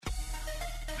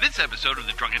This episode of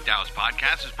the Drunken Taoist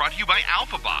podcast is brought to you by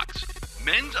AlphaBox.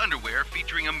 Men's underwear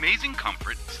featuring amazing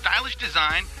comfort, stylish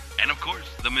design, and of course,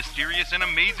 the mysterious and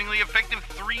amazingly effective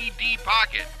 3D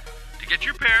pocket. To get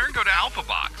your pair, go to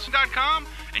alphabox.com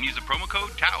and use the promo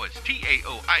code Taoist,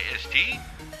 T-A-O-I-S-T,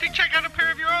 to check out a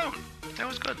pair of your own. That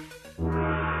was good.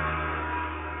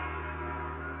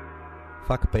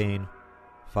 Fuck pain.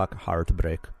 Fuck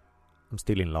heartbreak. I'm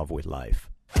still in love with life.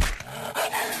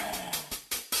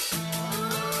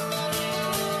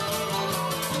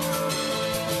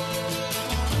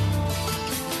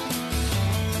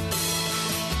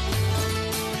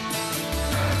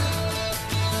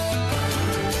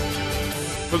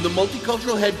 From the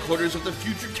multicultural headquarters of the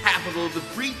future capital of the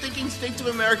free-thinking states of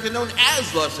America known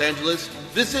as Los Angeles,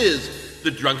 this is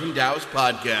the Drunken Taoist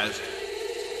Podcast.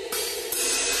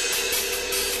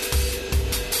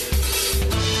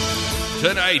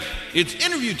 Tonight, it's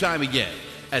interview time again.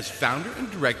 As founder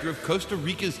and director of Costa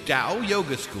Rica's Tao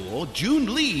Yoga School,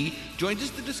 June Lee joins us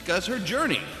to discuss her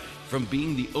journey. From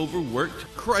being the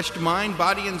overworked, crushed mind,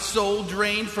 body, and soul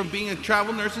drained from being a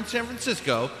travel nurse in San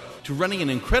Francisco to running an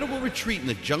incredible retreat in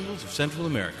the jungles of Central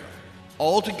America.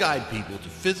 All to guide people to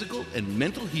physical and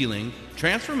mental healing,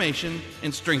 transformation,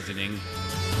 and strengthening.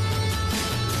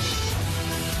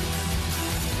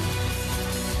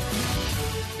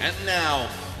 And now,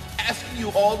 asking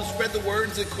you all to spread the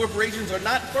words that corporations are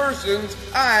not persons,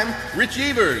 I'm Rich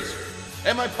Evers.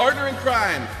 And my partner in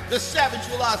crime, the savage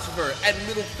philosopher and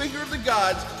middle finger of the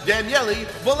gods, Daniele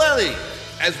Valelli,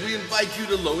 as we invite you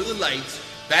to lower the lights,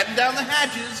 batten down the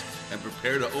hatches, and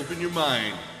prepare to open your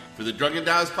mind. For the Drunken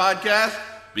Taoist Podcast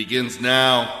begins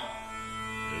now.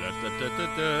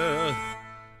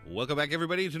 Welcome back,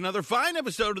 everybody, to another fine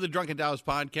episode of the Drunken Taoist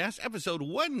Podcast. Episode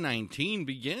 119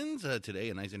 begins today.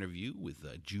 A nice interview with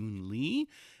June Lee,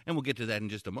 and we'll get to that in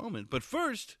just a moment. But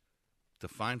first, the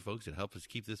fine folks that help us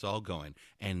keep this all going.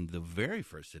 And the very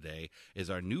first today is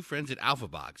our new friends at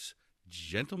AlphaBox,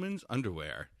 gentlemen's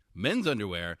underwear. Men's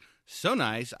underwear, so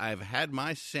nice. I've had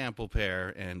my sample pair,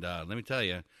 and let me tell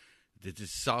you, it's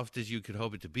as soft as you could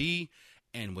hope it to be.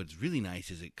 And what's really nice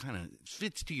is it kind of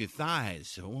fits to your thighs,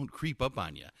 so it won't creep up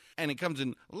on you. And it comes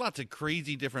in lots of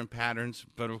crazy different patterns.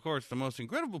 But, of course, the most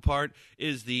incredible part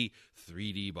is the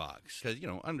 3D box. Because,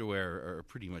 underwear are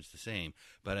pretty much the same.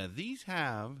 But these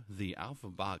have the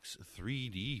AlphaBox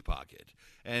 3D pocket.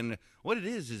 And what it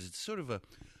is it's sort of a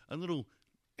little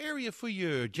area for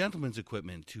your gentleman's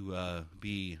equipment to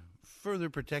be further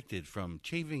protected from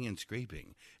chafing and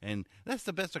scraping. And that's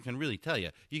the best I can really tell you.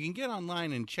 You can get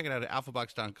online and check it out at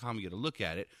alphabox.com and get a look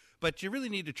at it, but you really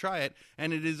need to try it,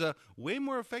 and it is way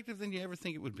more effective than you ever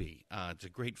think it would be. It's a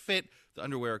great fit. The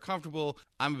underwear are comfortable.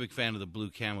 I'm a big fan of the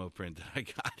blue camo print that I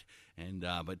got, and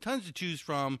but tons to choose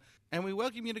from, and we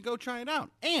welcome you to go try it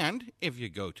out. And if you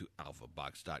go to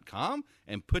alphabox.com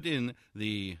and put in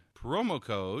the promo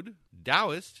code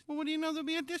Taoist, well, what do you know, there'll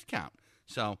be a discount.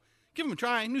 So give them a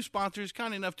try. New sponsors,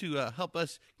 kind enough to help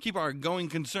us keep our going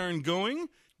concern going.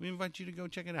 We invite you to go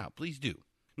check it out. Please do.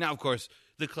 Now, of course,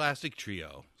 the classic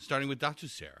trio, starting with Dr.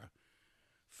 Sarah.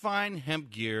 Fine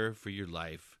hemp gear for your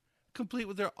life, complete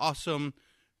with their awesome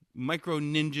micro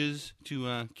ninjas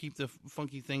to keep the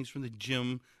funky things from the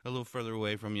gym a little further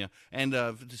away from you. And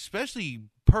especially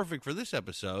perfect for this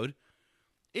episode,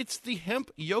 it's the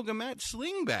hemp yoga mat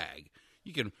sling bag.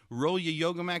 You can roll your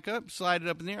yoga mat up, slide it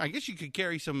up in there. I guess you could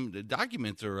carry some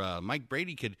documents, or Mike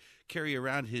Brady could carry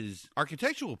around his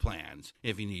architectural plans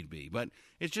if he need be. But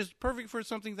it's just perfect for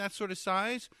something that sort of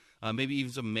size. Maybe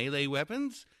even some melee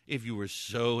weapons, if you were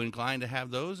so inclined to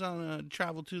have those on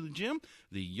travel to the gym.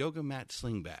 The yoga mat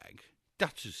sling bag.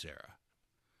 Dr. Sarah.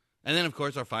 And then, of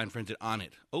course, our fine friends at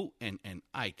Onnit. Oh, and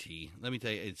IT. Let me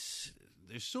tell you,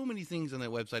 there's so many things on that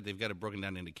website. They've got it broken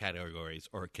down into categories,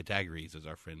 or categories, as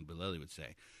our friend Bileli would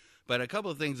say. But a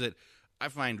couple of things that I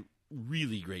find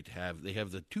really great to have. They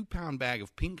have the 2-pound bag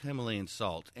of pink Himalayan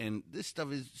salt, and this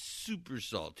stuff is super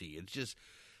salty. It's just,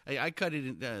 I cut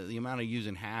it the amount I use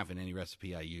in half in any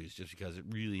recipe I use, just because it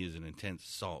really is an intense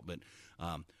salt. But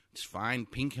it's fine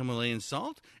pink Himalayan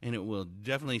salt, and it will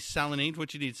definitely salinate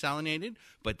what you need salinated.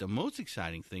 But the most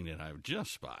exciting thing that I've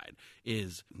just spied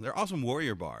is their awesome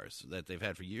warrior bars that they've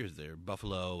had for years. They're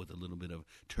buffalo with a little bit of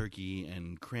turkey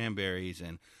and cranberries,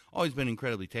 and always been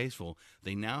incredibly tasteful.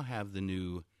 They now have the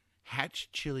new Hatch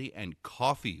chili and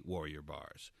coffee warrior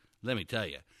bars. Let me tell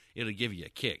you, it'll give you a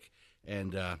kick.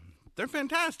 And they're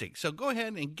fantastic. So go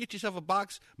ahead and get yourself a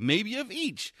box, maybe of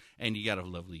each. And you got a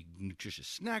lovely, nutritious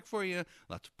snack for you,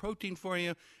 lots of protein for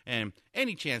you, and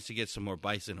any chance to get some more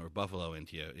bison or buffalo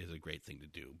into you is a great thing to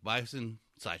do.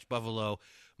 Bison/buffalo,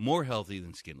 more healthy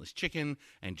than skinless chicken,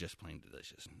 and just plain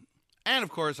delicious. And, of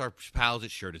course, our pals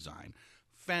at Shirt Design.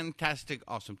 Fantastic,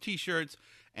 awesome T-shirts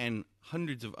and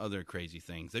hundreds of other crazy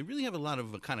things. They really have a lot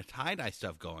of kind of tie-dye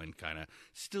stuff going, kind of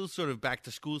still sort of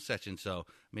back-to-school session, so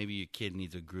maybe your kid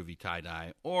needs a groovy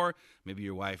tie-dye, or maybe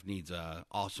your wife needs a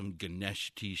awesome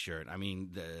Ganesh T-shirt. I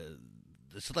mean,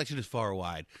 the selection is far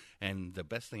wide, and the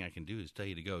best thing I can do is tell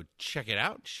you to go check it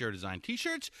out, Shirt Design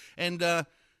T-shirts, and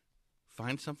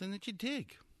find something that you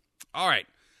dig. All right,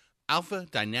 Alpha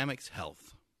Dynamics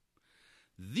Health.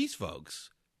 These folks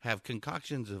have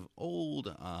concoctions of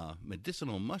old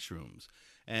medicinal mushrooms.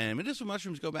 And medicinal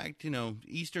mushrooms go back to,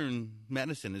 Eastern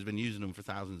medicine has been using them for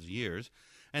thousands of years.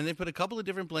 And they put a couple of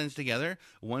different blends together.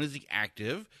 One is the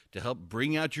active to help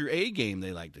bring out your A game,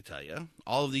 they like to tell you.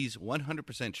 All of these 100%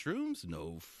 shrooms,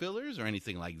 no fillers or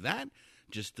anything like that.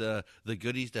 Just the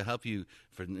goodies to help you,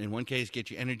 in one case, get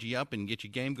your energy up and get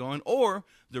your game going. Or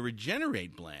the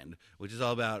Regenerate blend, which is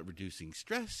all about reducing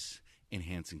stress,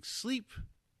 enhancing sleep,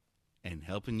 and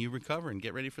helping you recover and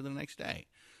get ready for the next day.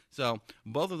 So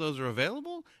both of those are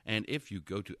available, and if you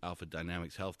go to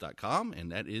alphadynamicshealth.com,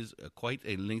 and that is quite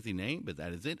a lengthy name, but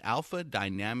that is it,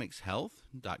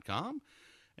 alphadynamicshealth.com,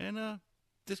 and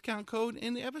discount code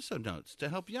in the episode notes to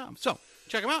help you out. So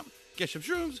check them out, get some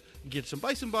shrooms, get some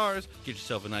bison bars, get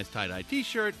yourself a nice tie-dye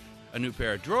t-shirt, a new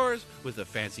pair of drawers with a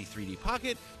fancy 3D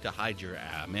pocket to hide your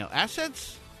male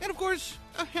assets, and of course,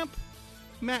 a hemp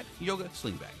mat yoga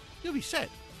sling bag. You'll be set.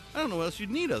 I don't know what else you'd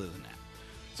need other than that.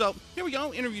 So here we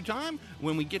go, interview time.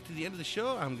 When we get to the end of the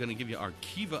show, I'm going to give you our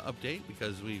Kiva update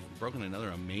because we've broken another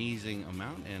amazing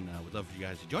amount, and we'd love for you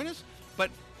guys to join us. But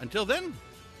until then,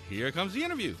 here comes the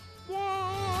interview.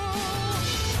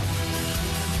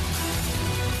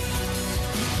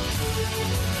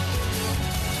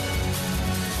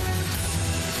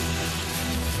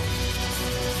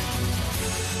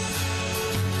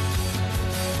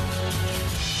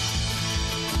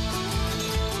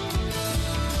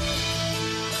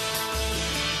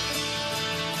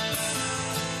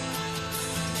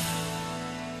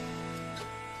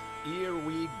 Here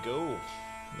we go.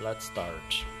 Let's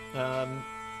start.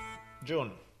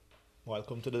 June,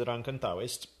 welcome to the Drunken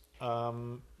Taoist.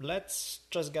 Let's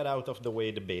just get out of the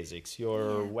way the basics.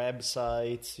 Your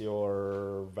websites,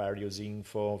 your various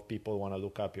info. If people want to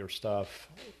look up your stuff,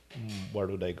 where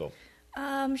do they go?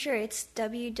 Sure. It's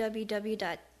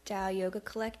www.Tao Yoga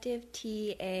Collective,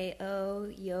 TAO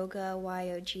Yoga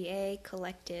YOGA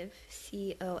Collective,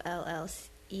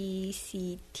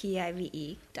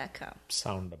 COLLECTIVE.com.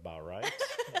 Sound about right.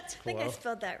 That's I think I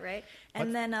spelled that right.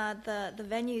 And then the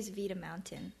venue is Vida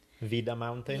Mountain. Vida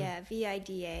Mountain? Yeah,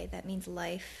 VIDA. That means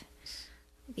life.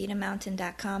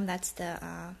 VidaMountain.com. That's the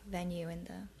venue in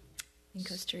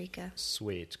Costa Rica.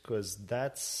 Sweet, because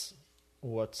that's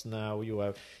what now you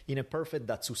have. In a perfect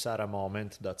Datsusara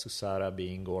moment, Datsusara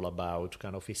being all about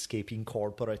kind of escaping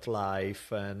corporate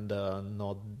life and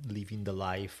not living the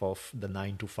life of the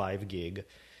 9-to-5 gig,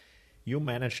 you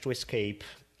managed to escape.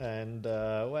 And,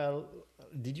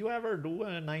 did you ever do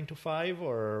a 9-to-5,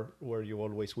 or were you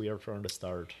always weird from the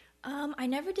start? I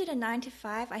never did a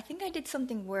 9-to-5. I think I did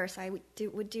something worse. I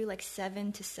would do like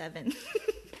 7 to 7.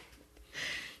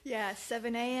 Yeah,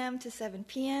 7 a.m. to 7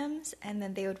 p.m. And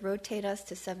then they would rotate us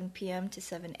to 7 p.m. to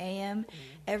 7 a.m.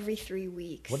 every 3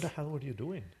 weeks. What the hell were you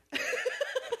doing?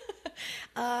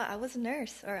 I was a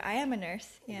nurse, or I am a nurse.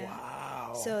 Yeah.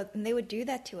 Wow. So and they would do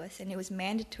that to us, and it was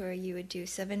mandatory. You would do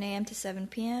 7 a.m. to 7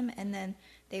 p.m., and then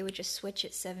they would just switch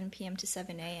at 7 p.m. to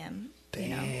 7 a.m.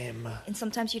 Damn. And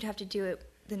sometimes you'd have to do it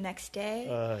the next day,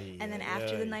 and then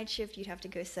after the night shift, you'd have to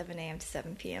go 7 a.m. to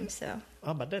 7 p.m. So.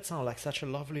 Oh, but that sounds like such a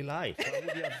lovely life. How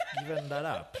would you have given that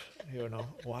up?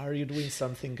 Why are you doing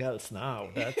something else now?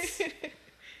 That's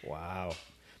wow.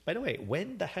 By the way,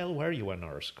 when the hell were you a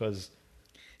nurse? Because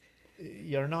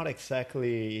you're not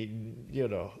exactly,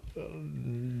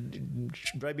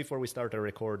 right before we started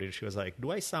recording, she was like,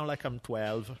 do I sound like I'm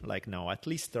 12? Like, no, at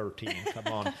least 13, come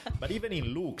on. But even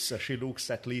in looks, she looks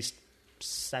at least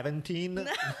 17.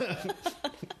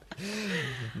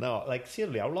 No, like,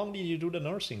 seriously, how long did you do the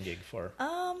nursing gig for?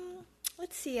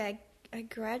 Let's see, I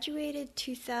graduated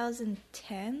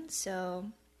 2010, so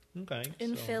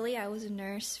in Philly, I was a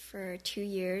nurse for 2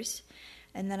 years.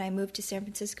 And then I moved to San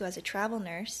Francisco as a travel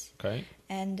nurse. Okay.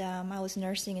 And I was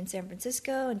nursing in San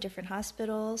Francisco in different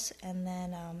hospitals. And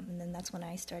then that's when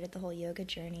I started the whole yoga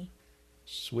journey.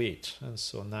 Sweet. And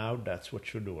so now that's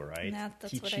what you do, right? Now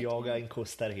that's Teach what I yoga do. in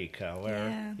Costa Rica,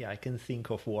 where I can think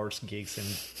of worse gigs.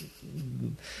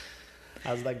 And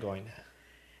how's that going?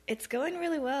 It's going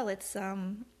really well. It's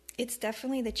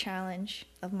definitely the challenge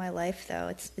of my life, though.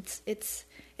 It's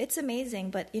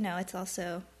amazing, but it's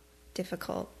also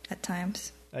difficult at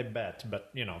times. I bet.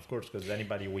 But, of course, because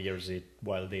anybody wears it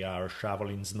while they are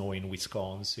shoveling snow in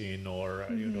Wisconsin or,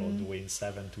 doing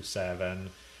 7 to 7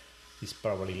 is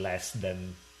probably less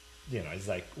than, it's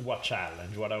like, what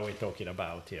challenge? What are we talking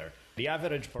about here? The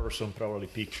average person probably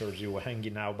pictures you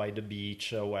hanging out by the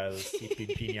beach while sipping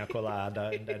pina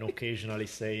colada and then occasionally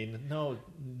saying, no,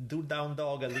 do down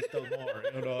dog a little more.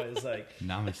 It's like...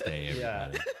 Namaste, everybody.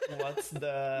 Yeah. What's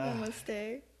the...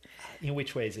 Namaste. In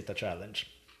which way is it a challenge?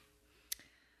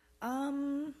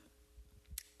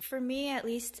 For me, at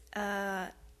least,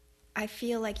 I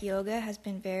feel like yoga has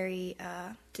been very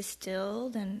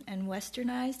distilled and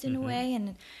westernized in a way,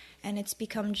 and it's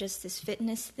become just this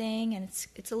fitness thing, and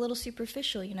it's a little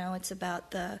superficial, It's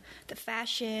about the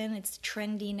fashion, it's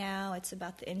trendy now, it's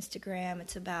about the Instagram,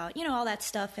 it's about, all that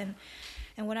stuff, and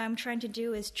what I'm trying to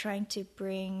do is trying to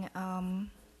bring,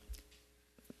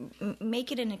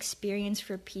 make it an experience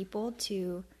for people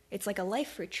to, it's like a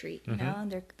life retreat, you know?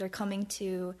 They're coming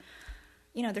to,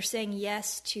 they're saying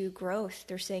yes to growth,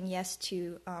 they're saying yes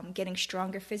to getting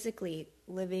stronger physically,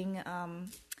 living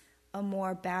a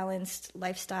more balanced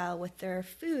lifestyle with their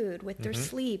food, with their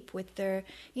sleep, with their,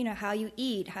 how you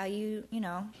eat, how you,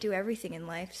 do everything in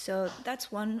life. So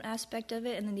that's one aspect of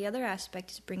it. And then the other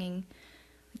aspect is bringing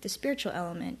the spiritual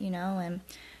element, and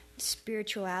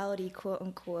spirituality, quote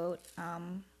unquote,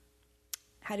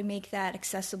 how to make that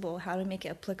accessible, how to make it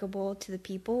applicable to the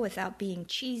people without being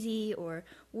cheesy or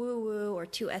woo-woo or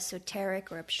too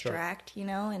esoteric or abstract,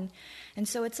 and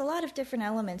so it's a lot of different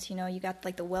elements, you got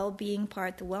like the well-being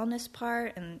part, the wellness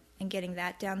part, and getting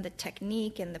that down, the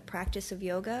technique and the practice of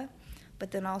yoga, but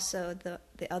then also the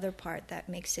other part that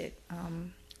makes it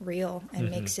real and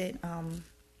makes it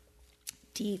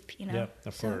deep, Yeah,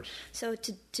 of course. So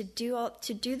to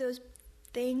do those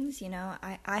things,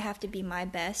 I have to be my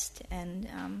best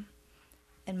and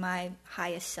my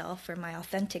highest self or my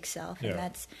authentic self,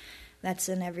 and that's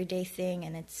an everyday thing,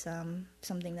 and it's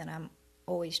something that I'm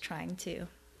always trying to.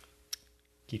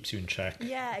 Keeps you in check.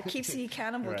 Yeah, it keeps me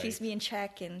accountable, Right. keeps me in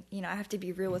check, and I have to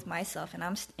be real with myself, and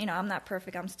I'm not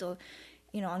perfect. I'm still,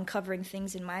 uncovering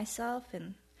things in myself.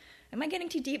 And am I getting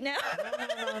too deep now?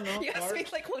 No. You asked me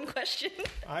like one question.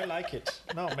 I like it.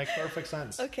 No, it makes perfect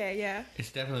sense. Okay, yeah.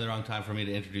 It's definitely the wrong time for me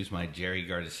to introduce my Jerry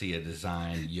Garcia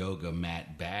designed yoga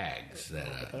mat bags.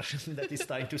 That is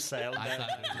time to sell.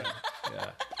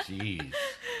 Yeah. Jeez,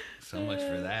 so much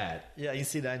for that. Yeah,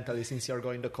 incidentally, since you're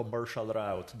going the commercial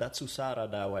route, that Susara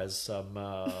now has some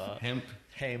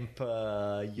hemp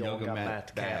yoga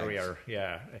mat carrier.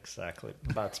 Yeah, exactly.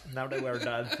 But now that we're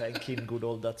done thanking good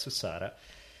old Datsusara.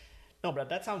 No, but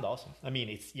that sounds awesome. I mean,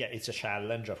 it's a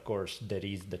challenge. Of course, there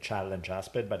is the challenge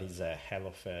aspect, but it's a hell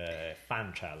of a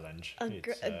fun challenge.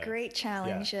 A great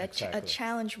challenge, yeah, a exactly.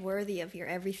 challenge worthy of your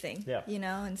everything. Yeah.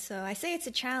 And so I say it's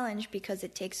a challenge because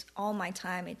it takes all my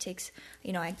time. It takes,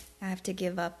 I have to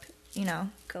give up,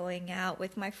 going out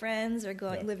with my friends or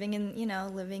living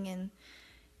in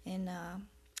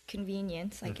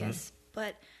convenience, I guess.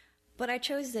 But I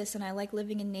chose this, and I like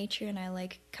living in nature, and I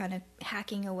like kind of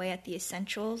hacking away at the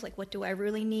essentials, like what do I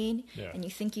really need? Yeah. And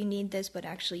you think you need this, but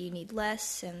actually you need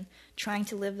less, and trying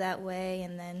to live that way,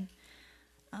 and then...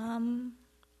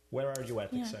 Where are you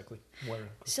at exactly?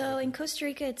 So in Costa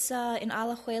Rica, it's in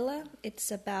Alajuela. It's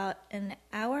about an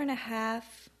hour and a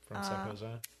half... From San Jose?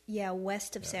 Yeah,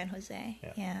 west of San Jose.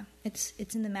 Yeah.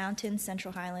 It's in the mountains,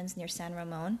 Central Highlands, near San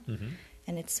Ramon.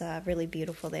 And it's really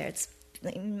beautiful there. It's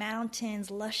like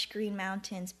mountains, lush green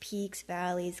mountains, peaks,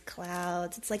 valleys,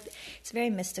 clouds. It's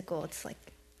very mystical. It's like...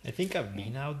 I think I've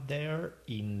been out there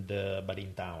but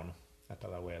in town at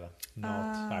Alajuela,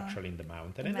 not actually in the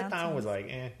mountain. And the town was like,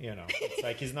 it's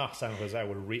like, it's not San Jose.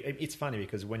 It's funny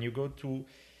because when you go to...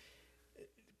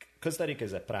 Costa Rica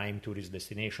is a prime tourist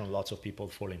destination. Lots of people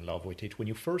fall in love with it. When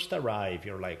you first arrive,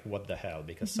 you're like, what the hell?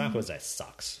 Because San Jose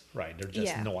sucks, right? There's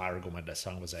just no argument that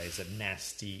San Jose is a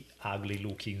nasty,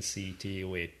 ugly-looking city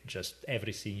with just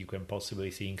everything you can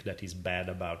possibly think that is bad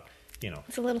about,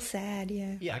 It's a little sad,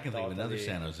 yeah. I can think of another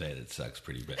San Jose that sucks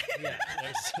pretty bad. Yeah,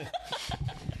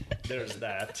 there's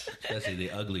that. Especially the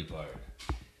ugly part.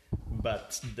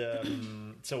 But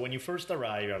so when you first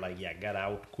arrive, you're like, get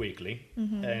out quickly.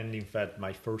 And in fact,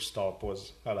 my first stop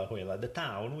was Alajuela, the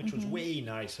town, which was way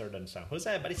nicer than San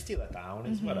Jose, but it's still a town.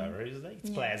 It's whatever. It's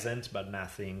pleasant, but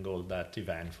nothing all that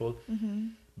eventful.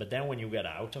 But then when you get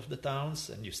out of the towns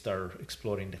and you start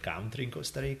exploring the country in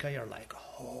Costa Rica, you're like,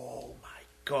 oh my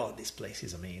God, this place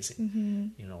is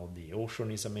amazing. The ocean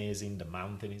is amazing, the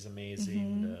mountain is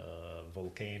amazing, the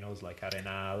volcanoes like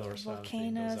Arenal or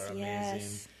something, those are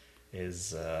amazing.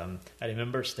 I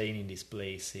remember staying in this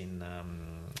place in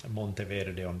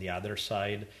Monteverde on the other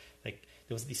side. Like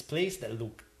there was this place that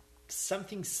looked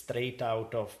something straight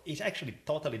out of... It actually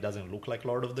totally doesn't look like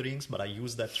Lord of the Rings, but I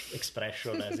use that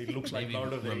expression as it looks like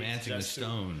Lord of the Rings. Romancing the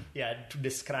Stone. To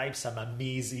describe some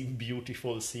amazing,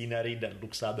 beautiful scenery that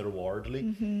looks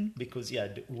otherworldly. Because,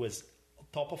 it was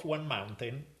top of one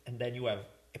mountain, and then you have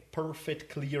a perfect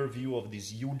clear view of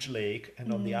this huge lake,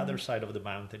 and on the other side of the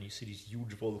mountain you see this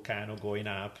huge volcano going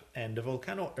up, and the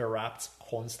volcano erupts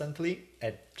constantly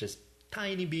at just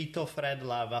tiny bit of red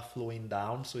lava flowing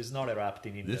down, so it's not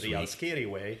erupting in a real scary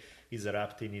way. It's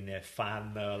erupting in a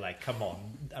fun, come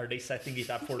on, are they setting it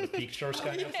up for the pictures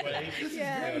kind of way?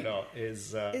 Yeah.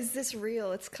 Is this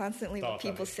real? It's constantly what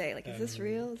people say. Like, is this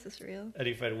real? Is this real? And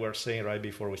if I were saying right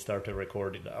before we started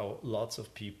recording, lots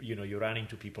of people, you run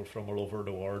into people from all over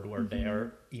the world who are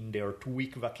there in their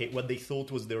 2-week vacation. What they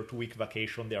thought was their 2-week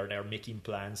vacation, they are there making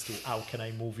plans to, how can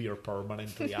I move here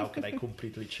permanently? How can I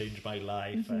completely change my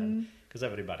life? And because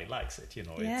everybody likes it,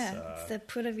 it's the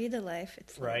Pura Vida life.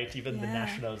 It's right, even the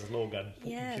national slogan,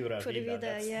 Pura Vida.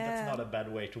 That's not a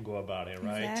bad way to go about it,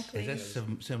 right? Exactly. Is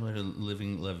that similar to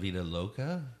living La Vida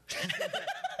Loca?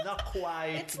 Not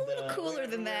quite. It's a little cooler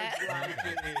than that.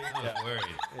 I'm worried.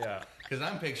 Yeah. Because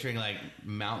I'm picturing like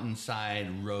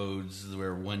mountainside roads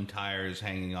where one tire is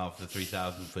hanging off the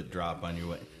 3,000-foot drop on your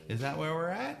way. Is that where we're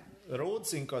at?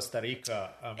 Roads in Costa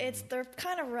Rica, they're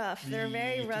kind of rough. They're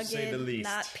very rugged,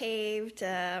 not paved,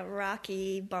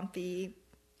 rocky, bumpy,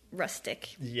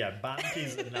 rustic. Yeah, bumpy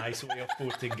is a nice way of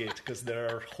putting it, because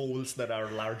there are holes that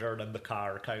are larger than the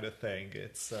car, kind of thing.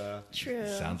 It's true.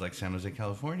 Sounds like San Jose,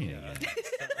 California.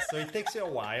 So it takes you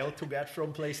a while to get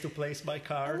from place to place by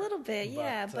car. A little bit,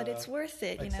 but it's worth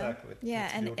it, exactly. Yeah,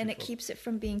 and it keeps it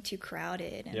from being too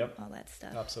crowded and all that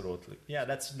stuff. Absolutely. Yeah,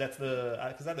 that's the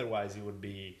because otherwise it would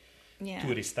be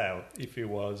tourist style if it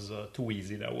was too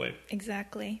easy that way.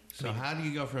 Exactly. So how do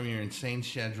you go from your insane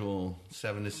schedule,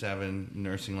 7 to 7,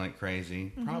 nursing like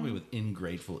crazy, probably with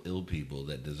ingrateful, ill people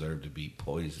that deserve to be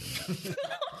poisoned,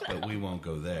 but we won't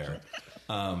go there,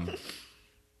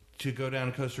 to go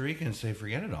down to Costa Rica and say,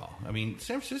 forget it all? I mean,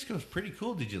 San Francisco is pretty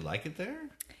cool. Did you like it there?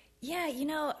 Yeah,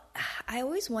 I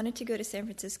always wanted to go to San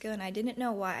Francisco, and I didn't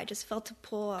know why. I just felt a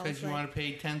pull. Because you want to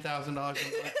pay $10,000 a month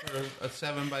for a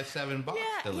 7x7 box.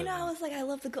 Yeah, I was like, I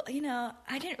love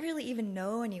I didn't really even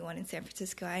know anyone in San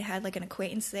Francisco. I had like an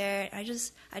acquaintance there. I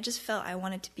just felt I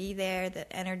wanted to be there.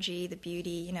 The energy, the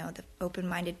beauty, the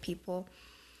open-minded people.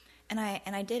 And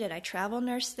I did it. I travel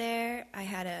nursed there. I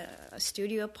had a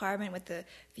studio apartment with the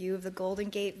view of the Golden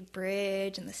Gate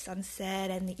Bridge and the sunset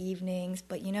and the evenings.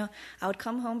 But I would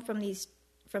come home from these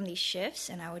shifts,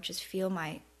 and I would just feel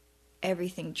my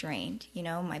everything drained.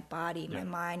 My body, my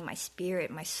mind, my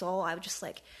spirit, my soul. I would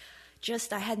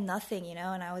I had nothing.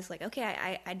 And I was like,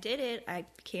 okay, I did it. I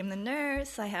became the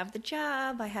nurse. I have the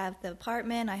job. I have the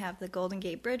apartment. I have the Golden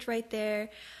Gate Bridge right there.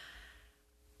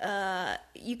 I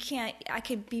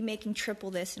could be making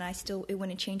triple this and it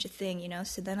wouldn't change a thing,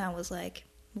 So then I was like,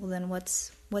 well, then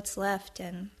what's left?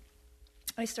 And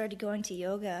I started going to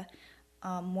yoga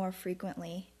more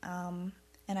frequently. And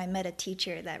I met a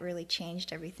teacher that really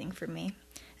changed everything for me.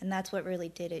 And that's what really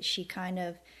did it. She kind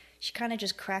of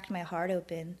just cracked my heart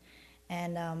open.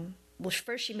 And,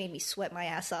 first she made me sweat my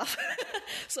ass off.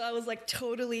 So I was like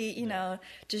totally,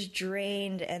 just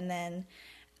drained. And then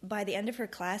by the end of her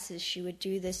classes, she would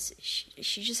do this.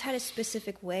 She just had a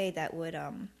specific way that would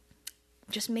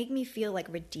just make me feel like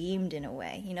redeemed in a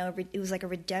way. It was like a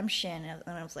redemption, and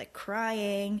I was like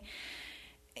crying,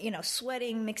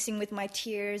 sweating, mixing with my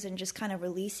tears, and just kind of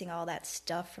releasing all that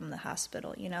stuff from the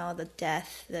hospital. The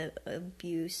death, the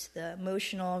abuse, the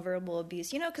emotional, verbal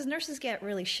abuse. Because nurses get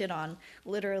really shit on,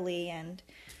 literally, and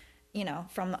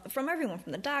from everyone,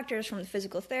 from the doctors, from the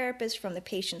physical therapists, from the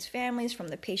patient's families, from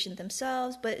the patient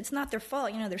themselves. But it's not their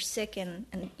fault. They're sick and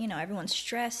everyone's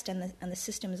stressed and the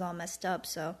system is all messed up.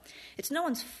 So it's no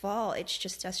one's fault. That's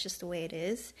just the way it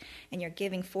is. And you're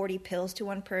giving 40 pills to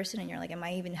one person and you're like, am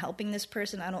I even helping this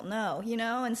person? I don't know,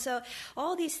 And so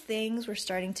all these things were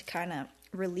starting to kind of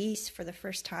release for the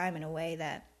first time in a way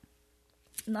that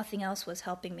nothing else was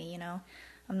helping me,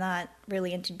 I'm not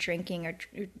really into drinking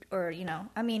or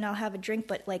I'll have a drink,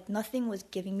 but like nothing was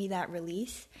giving me that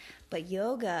release. But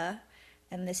yoga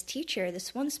and this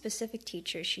one specific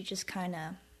teacher, she just kind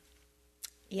of,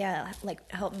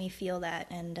 helped me feel that.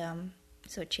 And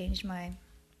so it changed my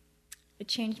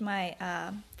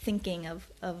thinking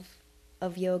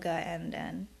of yoga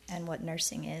and what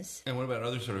nursing is. And what about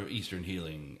other sort of Eastern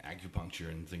healing, acupuncture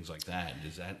and things like that?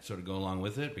 Does that sort of go along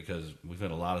with it? Because we've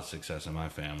had a lot of success in my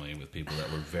family with people that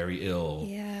were very ill.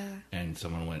 Yeah. And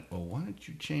someone went, well, why don't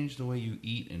you change the way you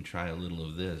eat and try a little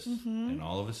of this? And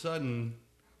all of a sudden,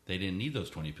 they didn't need those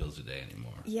 20 pills a day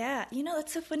anymore. Yeah,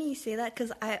 it's so funny you say that,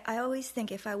 because I always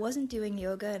think if I wasn't doing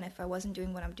yoga and if I wasn't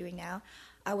doing what I'm doing now,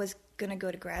 I was going to go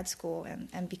to grad school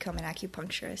and become an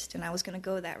acupuncturist, and I was going to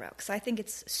go that route, because I think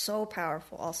it's so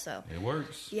powerful also. It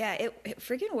works. Yeah, it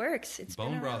freaking works. It's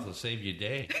Bone broth will save you a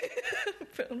day.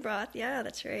 Bone broth, yeah,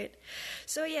 that's right.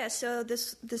 So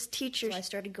this teacher, I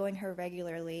started going her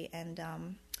regularly, and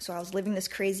so I was living this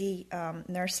crazy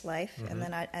nurse life, and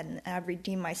then I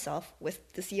redeemed myself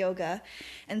with this yoga,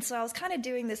 and so I was kind of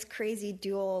doing this crazy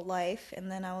dual life,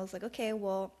 and then I was like, okay,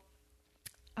 well,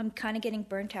 I'm kind of getting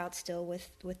burnt out still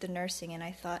with the nursing, and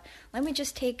I thought, let me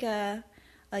just take a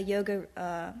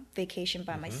yoga vacation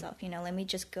by myself. Let me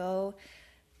just go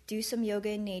do some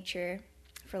yoga in nature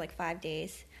for like 5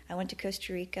 days. I went to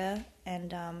Costa Rica,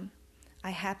 and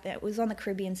it was on the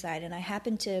Caribbean side, and I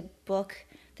happened to book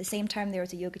the same time there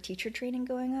was a yoga teacher training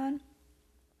going on,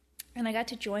 and I got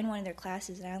to join one of their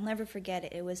classes, and I'll never forget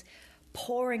it. It was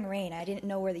pouring rain. I didn't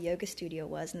know where the yoga studio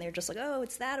was, and they were just like, oh,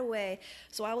 it's that away.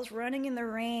 So I was running in the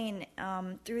rain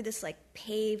through this like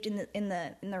paved in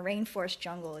the rainforest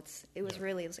jungle. It was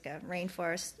like a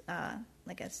rainforest,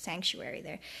 like a sanctuary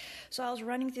there. So I was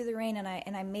running through the rain, and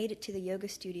I made it to the yoga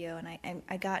studio, and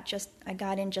I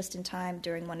got in just in time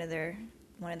during one of their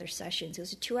sessions. It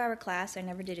was a 2-hour class. I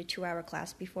never did a 2-hour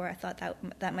class before. I thought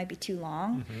that might be too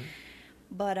long.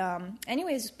 But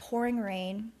anyways, pouring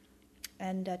rain.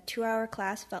 And a 2-hour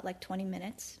class felt like 20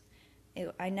 minutes.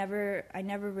 I never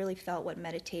really felt what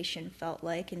meditation felt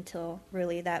like until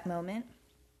really that moment.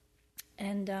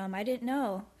 And I didn't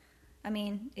know. I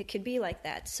mean, it could be like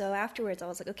that. So afterwards, I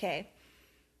was like, okay,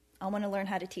 I want to learn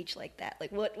how to teach like that.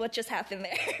 Like, what just happened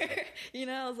there?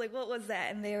 I was like, what was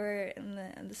that? And they were in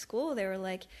the school. They were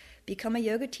like, become a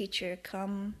yoga teacher.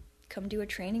 Come do a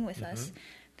training with us.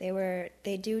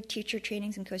 They do teacher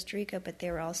trainings in Costa Rica, but they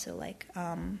were also like.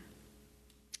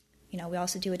 We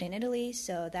also do it in Italy.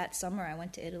 So that summer I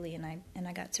went to Italy and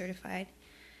I got certified.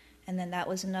 And then that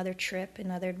was another trip,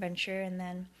 another adventure. And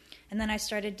then I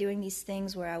started doing these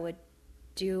things where I would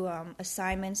do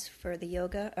assignments for the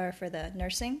yoga or for the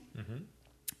nursing.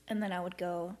 And then I would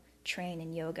go train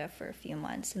in yoga for a few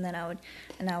months. And then I would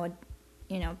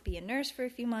be a nurse for a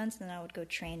few months, and then I would go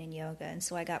train in yoga. And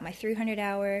so I got my 300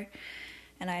 hour,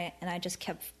 and I just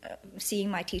kept seeing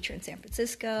my teacher in San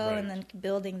Francisco, and then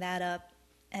building that up.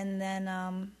 And then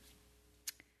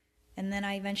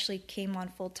I eventually came on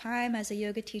full time as a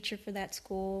yoga teacher for that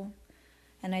school,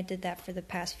 and I did that for the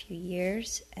past few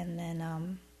years. And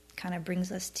then kind of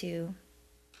brings us to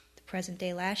the present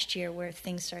day last year, where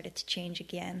things started to change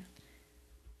again.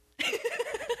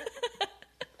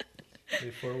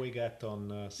 Before we get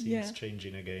on scenes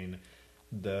changing again,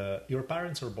 your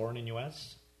parents were born in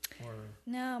U.S. or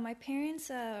no? My parents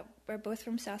were both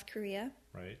from South Korea.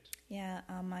 Right. Yeah,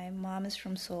 my mom is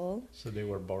from Seoul. So they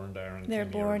were born there and they're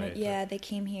came born. Here later. Yeah, they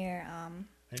came here. I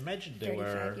imagine they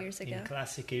were years ago. in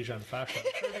classic Asian fashion.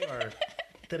 I'm sure they were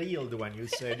thrilled when you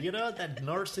said, that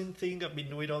nursing thing I've been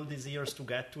doing all these years to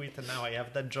get to it, and now I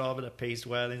have that job that pays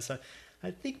well. And so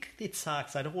I think it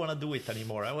sucks. I don't want to do it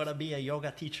anymore. I want to be a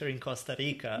yoga teacher in Costa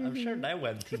Rica. I'm sure that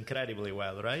went incredibly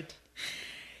well, right?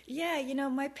 Yeah,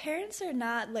 my parents are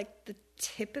not like the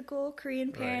typical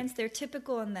Korean parents. Right. They're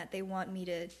typical in that they want me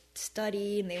to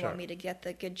study and they want me to get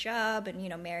the good job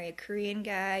and, marry a Korean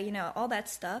guy, all that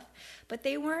stuff. But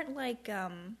they weren't like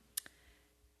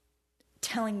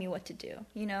telling me what to do,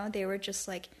 They were just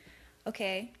like,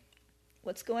 okay,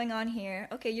 what's going on here?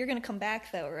 Okay, you're going to come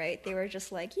back though, right? They were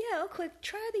just like, yeah,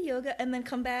 try the yoga and then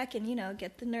come back and,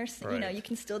 get the nursing, right. You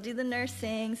can still do the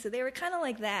nursing. So they were kind of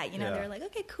like that, They were like,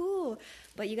 okay, cool,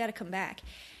 but you got to come back.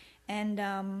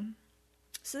 And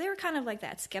so they were kind of like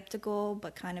that, skeptical,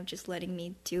 but kind of just letting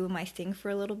me do my thing for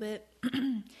a little bit.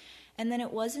 And then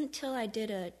it wasn't until I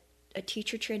did a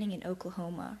teacher training in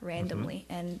Oklahoma randomly,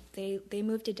 and they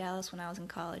moved to Dallas when I was in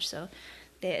college, so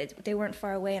they weren't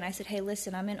far away. And I said, hey,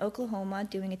 listen, I'm in Oklahoma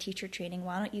doing a teacher training.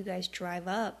 Why don't you guys drive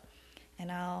up,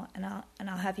 and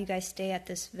I'll have you guys stay at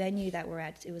this venue that we're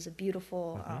at. It was a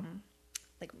beautiful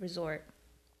resort.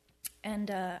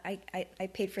 And I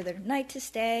paid for their night to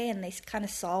stay, and they kind of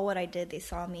saw what I did. They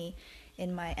saw me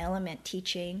in my element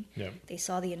teaching. Yep. They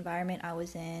saw the environment I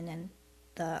was in and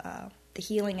the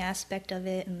healing aspect of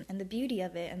it and the beauty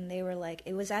of it. And they were like,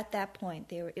 it was at that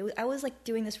point. I was like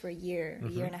doing this for a year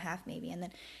and a half maybe. And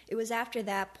then it was after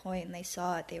that point, and they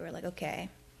saw it. They were like, okay,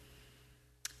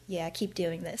 yeah, keep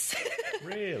doing this.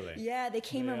 Really? Yeah, they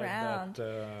came around.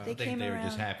 I think they were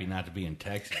just happy not to be in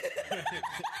Texas.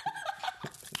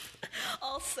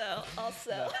 Also.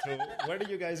 Where do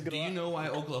you guys go? Do you know why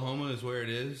Oklahoma is where it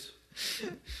is?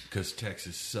 Because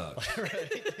Texas sucks.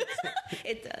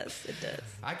 It does. It does.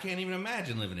 I can't even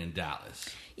imagine living in Dallas.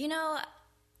 You know,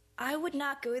 I would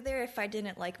not go there if I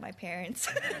didn't like my parents,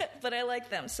 but I like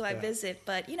them, so I visit.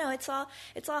 But you know, it's all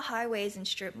highways and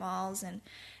strip malls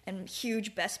and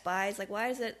huge Best Buys. Like, why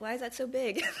is that so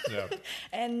big? Yeah.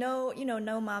 And no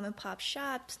mom and pop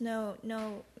shops, no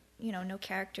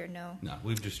character, no. No,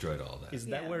 we've destroyed all that. Is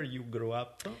that where you grew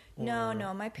up?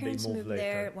 No, my parents moved later?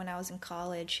 there when I was in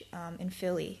college in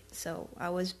Philly. So I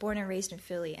was born and raised in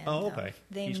Philly, and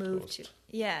they East moved Coast.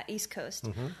 to East Coast,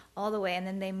 all the way, and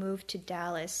then they moved to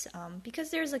Dallas because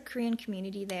there's a Korean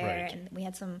community there, and we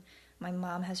had some. My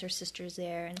mom has her sisters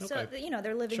there, and so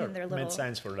they're living in their little. Made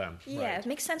sense for them. Yeah, right. it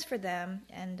makes sense for them,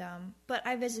 and but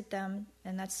I visit them,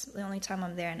 and that's the only time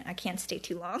I'm there, and I can't stay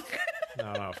too long. No,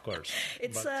 of course.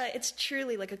 It's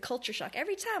truly like a culture shock.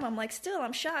 Every time I'm like, still,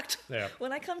 I'm shocked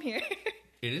when I come here.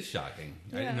 It is shocking.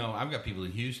 Yeah. I know I've got people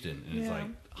in Houston, and it's like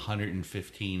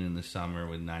 115 in the summer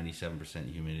with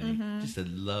 97% humidity. Just a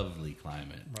lovely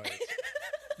climate. Right.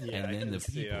 Yeah, And then the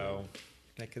people.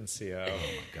 I can see how. Oh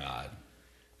my God.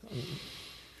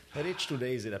 Rich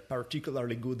today is in a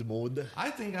particularly good mood. I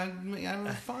think I'm in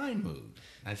a fine mood.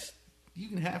 You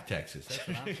can have Texas. That's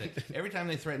what I'm saying. Every time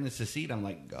they threaten to secede, I'm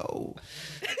like, go.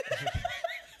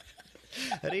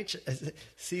 Rich,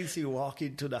 since you walked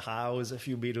into the house a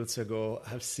few minutes ago,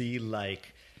 I've seen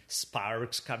like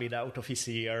sparks coming out of his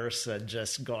ears and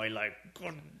just going like,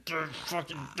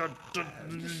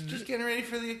 Just getting ready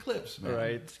for the eclipse, man.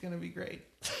 Right. It's going to be great.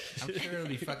 I'm sure it'll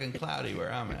be fucking cloudy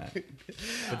where I'm at.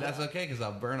 But that's okay, because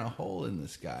I'll burn a hole in the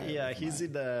sky. Yeah, he's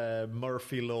in a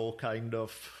Murphy Law kind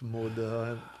of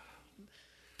mood.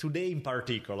 Today in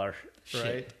particular,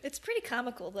 right? It's pretty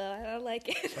comical, though. I like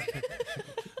it.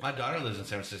 My daughter lives in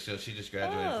San Francisco. She just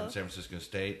graduated from San Francisco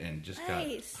State and just got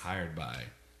hired by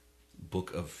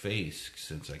Book of Face,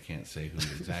 since I can't say who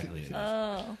exactly it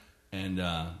is. And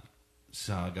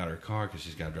so I got her car because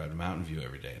she's got to drive to Mountain View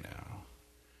every day now.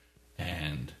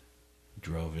 And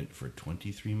drove it for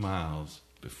 23 miles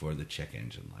before the check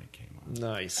engine light came on.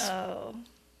 Nice. Oh.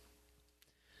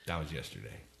 That was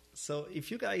yesterday. So if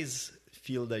you guys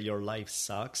feel that your life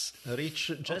sucks,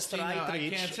 Rich, just write I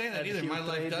Rich. can't say that and either. he'll My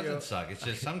life trade doesn't you. suck. It's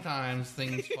just sometimes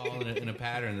things fall in a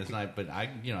pattern this night. But I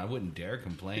wouldn't dare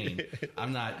complain.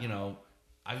 I'm not,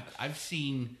 I've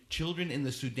seen children in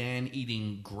the Sudan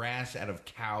eating grass out of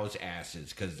cows' asses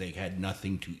because they had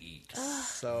nothing to eat.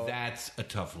 So That's a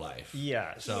tough life.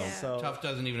 yeah, So tough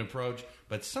doesn't even approach.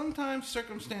 But sometimes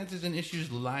circumstances and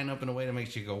issues line up in a way that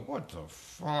makes you go, what the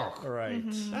fuck? right.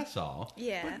 That's all.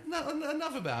 Yeah. But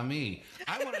enough about me.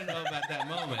 I want to know about that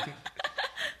moment.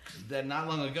 That not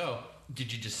long ago,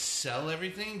 did you just sell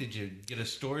everything? Did you get a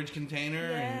storage container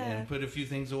and put a few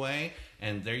things away?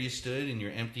 And there you stood in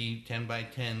your empty 10 by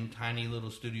 10 tiny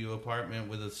little studio apartment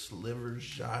with a sliver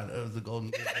shot of the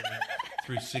Golden Gate Bridge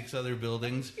through 6 other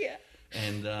buildings. Yeah.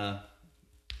 And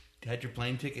had your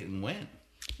plane ticket and went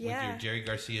with your Jerry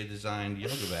Garcia designed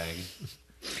yoga bag.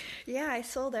 Yeah, I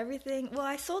sold everything. Well,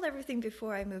 I sold everything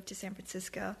before I moved to San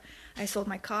Francisco. I sold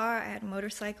my car. I had a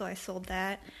motorcycle. I sold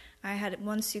that. I had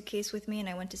one suitcase with me, and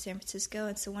I went to San Francisco.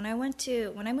 And so when I moved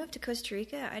to Costa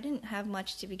Rica, I didn't have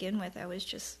much to begin with. I was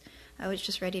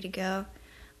just ready to go.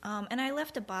 And I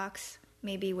left a box,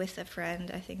 maybe with a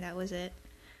friend. I think that was it.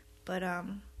 But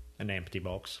An empty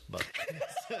box, but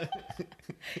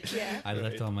yeah. I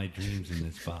left all my dreams in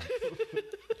this box.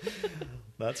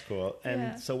 that's cool. And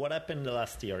Yeah. so what happened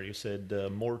last year? You said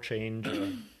more change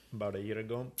about a year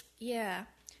ago. Yeah.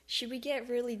 Should we get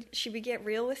real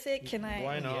with it? Can I?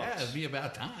 Why not? Yeah, it'd be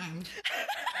about time.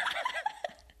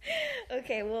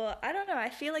 Okay, well, I don't know. I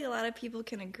feel like a lot of people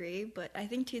can agree, but I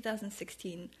think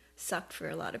 2016 sucked for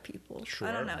a lot of people. Sure.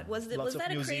 I don't know. Was Lots of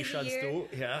that a crazy musicians year? too,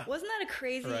 yeah. Wasn't that a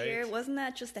crazy Right. year? Wasn't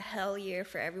that just a hell year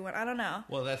for everyone? I don't know.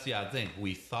 Well, that's the odd thing.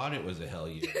 We thought it was a hell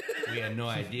year. We had no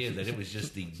idea that it was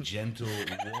just the gentle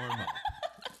warm-up.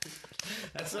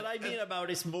 That's what I mean about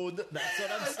his mood. That's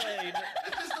what I'm saying.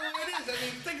 That's just the way it is. I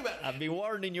mean, think about it. I've been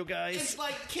warning you guys. It's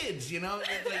like kids, It's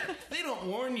like, they don't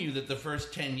warn you that the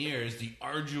first 10 years, the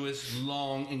arduous,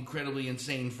 long, incredibly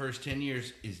insane first 10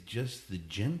 years, is just the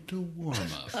gentle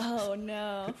warm-up Oh,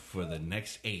 no. for the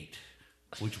next 8,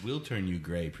 which will turn you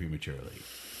gray prematurely.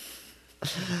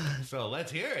 So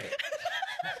let's hear it.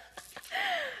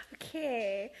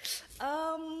 Okay.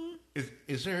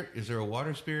 Is there a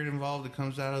water spirit involved that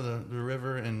comes out of the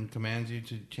river and commands you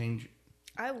to change?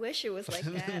 I wish it was like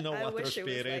that. No I water wish it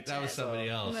was spirit. like That was somebody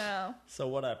else. No. So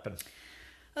what happened?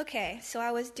 Okay, so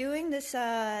I was doing this.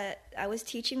 I was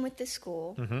teaching with this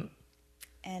school,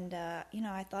 and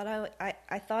I thought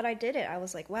I thought I did it. I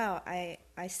was like, wow,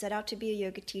 I set out to be a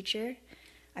yoga teacher.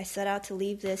 I set out to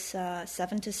leave this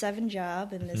 7 to 7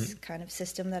 job in this kind of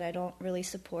system that I don't really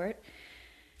support.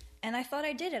 And I thought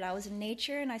I did it. I was in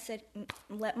nature, and I said,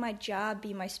 let my job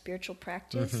be my spiritual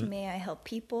practice. May I help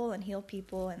people and heal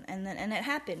people, and it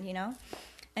happened, you know.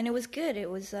 And it was good. It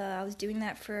was I was doing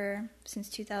that since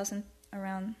 2000,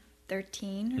 around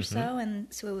 13 or so, and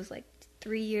so it was like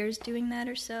 3 years doing that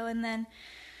or so, and then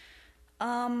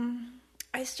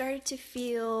I started to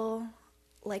feel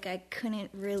like I couldn't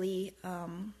really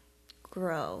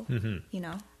grow, you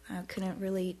know. I couldn't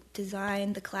really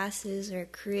design the classes or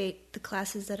create the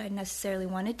classes that I necessarily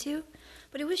wanted to.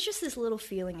 But it was just this little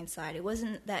feeling inside. It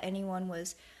wasn't that anyone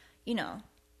was, you know,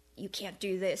 you can't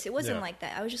do this. It wasn't like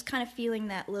that. I was just kind of feeling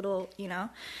that little, you know.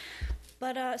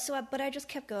 But I just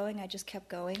kept going.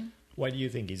 Why do you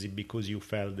think? Is it because you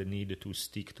felt the need to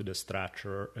stick to the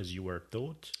structure as you were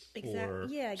taught?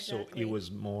 Exactly. Yeah, exactly. So it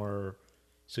was more...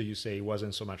 So you say it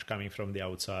wasn't so much coming from the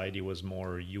outside, it was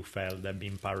more you felt that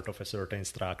being part of a certain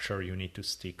structure, you need to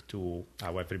stick to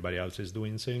how everybody else is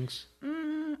doing things?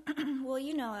 Well,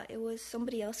 you know, it was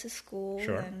somebody else's school,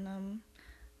 Sure. and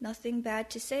nothing bad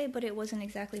to say, but it wasn't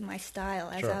exactly my style.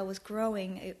 As Sure. I was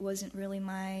growing, it wasn't really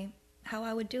how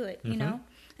I would do it, you know?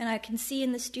 And I can see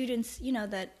in the students, you know,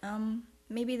 that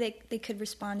maybe they could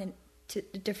respond to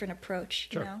a different approach,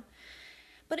 Sure. you know?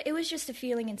 But it was just a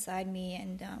feeling inside me,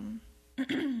 and...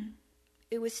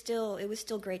 it was still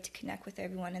great to connect with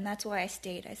everyone, and that's why I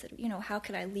stayed. I said, you know,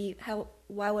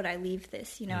 why would I leave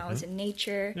this? You know, I was in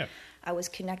nature. Yeah. I was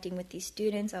connecting with these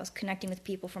students. I was connecting with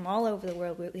people from all over the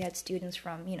world. We had students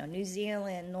from, you know, New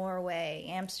Zealand, Norway,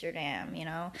 Amsterdam, you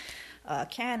know,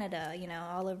 Canada, you know,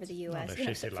 all over the U.S. You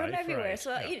know, so from everywhere. Right.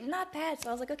 So not bad. So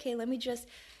I was like, okay, let me just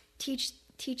teach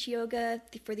yoga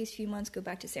for these few months, go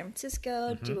back to San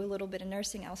Francisco, do a little bit of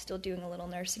nursing. I was still doing a little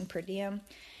nursing per diem.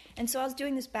 And so I was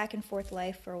doing this back and forth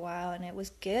life for a while, and it was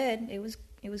good. It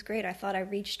was great. I thought I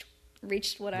reached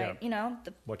what I, you know,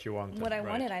 what you wanted. What I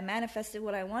wanted. I manifested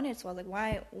what I wanted. So I was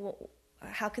like,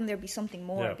 how can there be something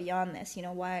more beyond this? You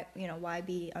know, why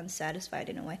be unsatisfied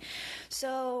in a way?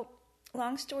 So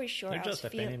long story short, You're just a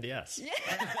pain in the ass. Yeah.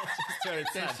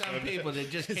 There's some people that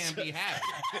just can't be happy.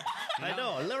 You I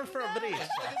know. Learn from this.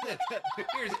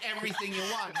 Here's everything you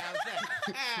want. How's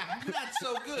that? Not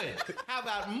so good. How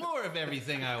about more of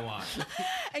everything I want?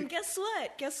 And guess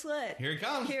what? Here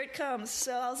it comes.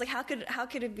 So I was like, how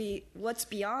could it be? What's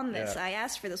beyond this? Yeah. I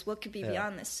asked for this. What could be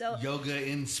beyond this? So Yoga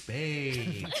in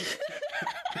space.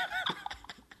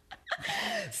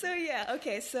 So yeah,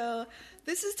 okay. So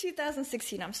this is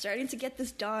 2016. I'm starting to get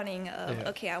this dawning of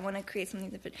okay, I want to create something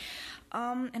different.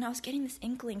 And I was getting this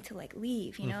inkling to like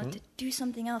leave, you know, to do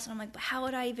something else. And I'm like, but how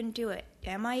would I even do it?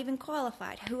 Am I even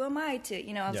qualified? Who am I to?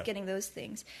 You know, I was getting those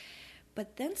things.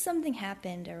 But then something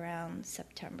happened around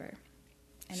September,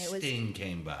 and it was Sting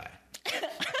came by.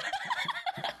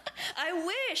 I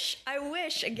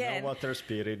wish again. No water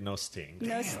spirit, no sting.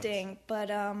 No sting, but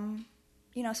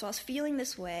you know, so I was feeling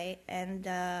this way, and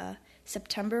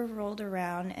September rolled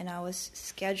around, and I was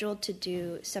scheduled to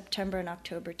do September and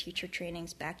October teacher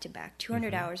trainings back to back,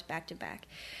 200 hours back to back.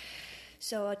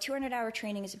 So a 200-hour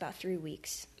training is about 3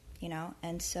 weeks, you know,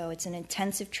 and so it's an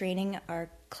intensive training. Our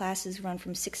classes run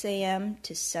from 6 a.m.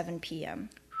 to 7 p.m.,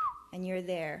 and you're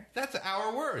there. That's an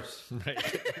hour worse.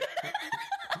 Right.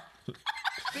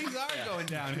 Things are going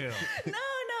downhill.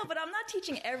 No, but I'm not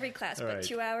teaching every class, but Right.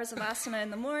 2 hours of asana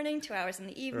in the morning, 2 hours in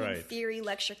the evening, Right. theory,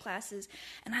 lecture classes,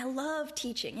 and I love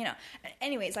teaching, you know.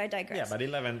 Anyways, I digress. Yeah, but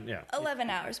 11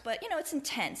 hours, but, you know, it's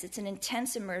intense. It's an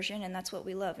intense immersion, and that's what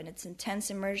we love. And it's intense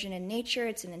immersion in nature.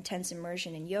 It's an intense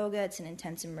immersion in yoga. It's an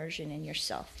intense immersion in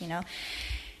yourself, you know.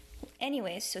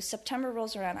 Anyways, so September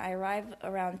rolls around. I arrive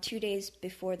around 2 days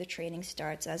before the training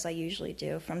starts, as I usually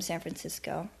do, from San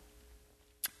Francisco.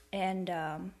 And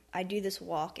I do this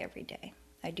walk every day.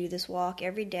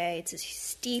 It's a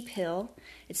steep hill.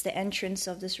 It's the entrance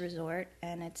of this resort,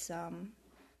 and it's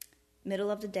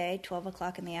middle of the day, 12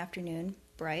 o'clock in the afternoon,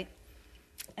 bright.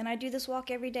 And I do this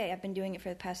walk every day. I've been doing it for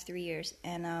the past 3 years,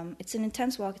 and it's an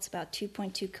intense walk. It's about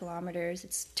 2.2 kilometers.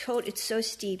 It's so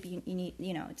steep. You need,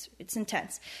 you know, it's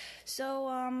intense. So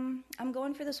I'm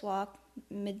going for this walk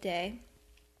midday,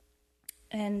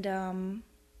 and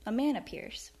a man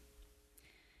appears.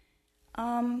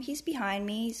 He's behind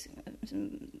me. He's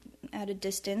at a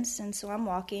distance, and so I'm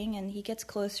walking, and he gets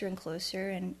closer and closer,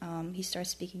 and he starts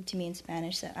speaking to me in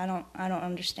Spanish that I don't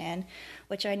understand,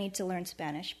 which I need to learn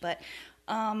Spanish. But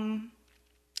and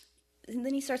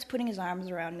then he starts putting his arms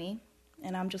around me,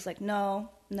 and I'm just like, no,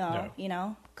 you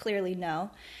know, clearly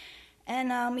no.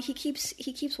 And he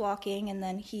keeps walking, and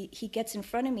then he gets in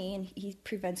front of me, and he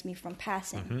prevents me from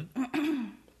passing.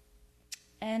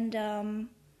 And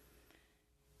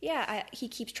he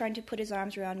keeps trying to put his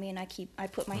arms around me, and I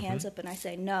put my hands up and I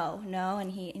say no,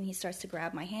 and he starts to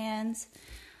grab my hands.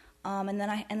 And then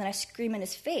I scream in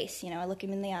his face, I look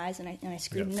him in the eyes and I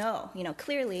scream no,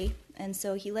 clearly. And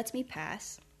so he lets me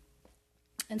pass.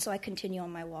 And so I continue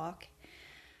on my walk.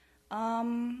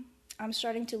 I'm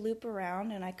starting to loop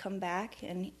around, and I come back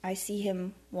and I see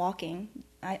him walking.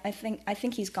 I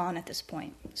think he's gone at this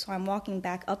point. So I'm walking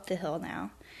back up the hill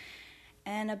now.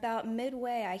 And about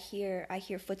midway, I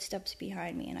hear footsteps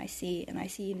behind me, and I see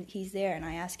him, he's there, and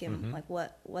I ask him like,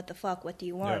 what the fuck? What do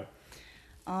you want?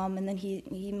 Yeah. And then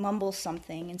he mumbles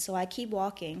something, and so I keep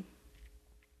walking.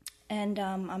 And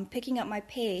I'm picking up my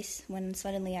pace when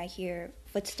suddenly I hear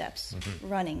footsteps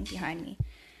running behind me.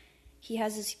 He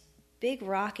has this big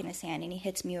rock in his hand, and he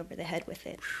hits me over the head with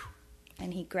it.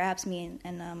 And he grabs me,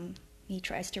 and he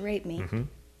tries to rape me.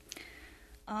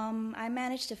 I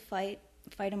managed to fight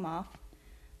him off.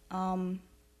 And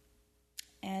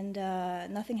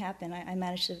nothing happened. I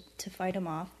managed to fight him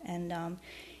off. And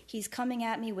he's coming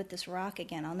at me with this rock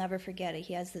again. I'll never forget it.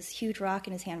 He has this huge rock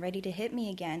in his hand ready to hit me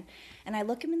again. And I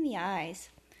look him in the eyes,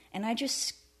 and I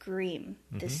just scream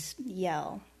this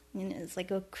yell. And it's like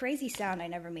a crazy sound I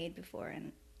never made before.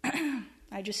 And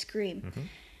I just scream.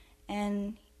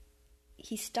 And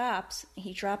he stops,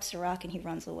 he drops the rock, and he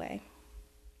runs away.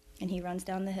 And he runs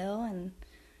down the hill, and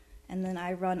then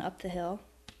I run up the hill,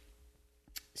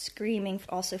 screaming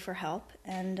also for help.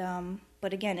 And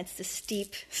but again, it's the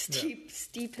steep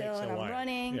hill, and I'm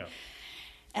running,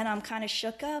 and I'm kind of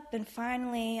shook up. And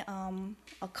finally,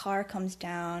 a car comes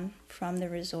down from the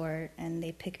resort, and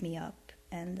they pick me up.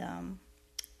 And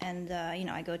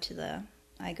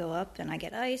I go up, and I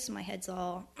get ice. My head's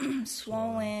all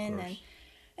swollen. And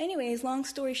anyways, long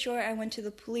story short, I went to the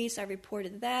police. I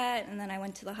reported that, and then I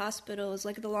went to the hospital. It was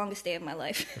like the longest day of my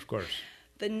life. Of course.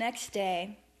 The next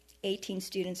day, 18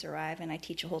 students arrive, and I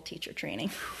teach a whole teacher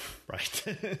training. Right.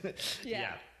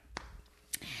 Yeah.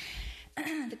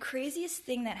 The craziest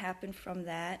thing that happened from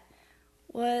that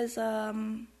was,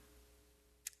 one,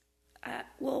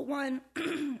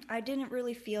 I didn't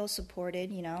really feel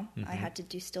supported, I had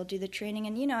to still do the training,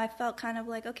 and, I felt kind of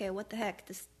like, okay, what the heck,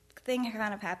 this thing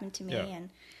kind of happened to me,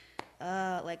 and,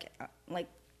 like,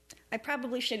 I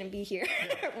probably shouldn't be here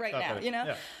right now,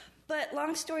 Yeah. But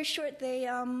long story short, they,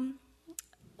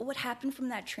 what happened from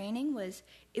that training was,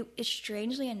 it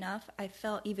strangely enough, I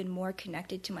felt even more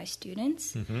connected to my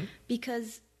students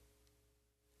because,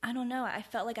 I don't know, I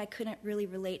felt like I couldn't really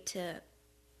relate to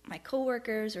my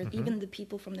coworkers or even the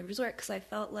people from the resort because I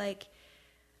felt like,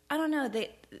 I don't know,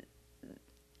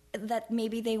 that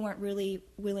maybe they weren't really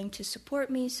willing to support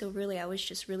me, so really I was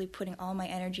just really putting all my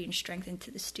energy and strength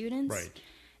into the students. Right.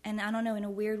 And I don't know, in a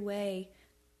weird way,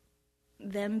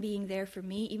 them being there for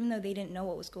me, even though they didn't know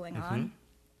what was going on,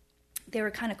 they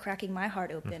were kind of cracking my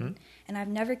heart open. And I've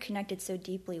never connected so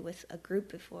deeply with a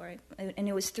group before. And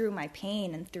it was through my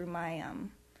pain and through my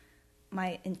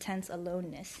my intense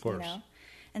aloneness,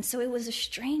 And so it was a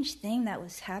strange thing that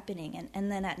was happening.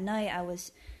 And then at night I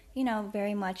was,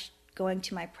 very much going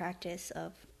to my practice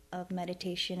of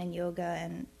meditation and yoga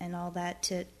and all that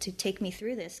to take me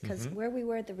through this. Because where we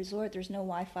were at the resort, there's no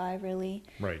Wi-Fi really.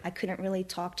 Right. I couldn't really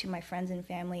talk to my friends and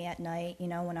family at night,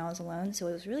 when I was alone. So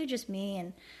it was really just me.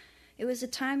 And it was a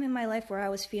time in my life where I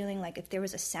was feeling like if there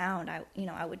was a sound,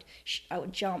 I would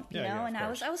jump, and I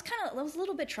was a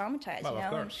little bit traumatized, Of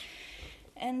course.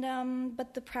 And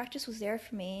but the practice was there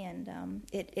for me, and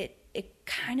it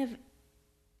kind of,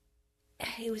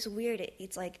 it was weird.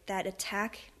 It's like that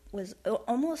attack was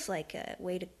almost like a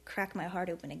way to crack my heart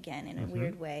open again in a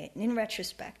weird way. And in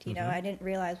retrospect, I didn't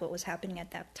realize what was happening at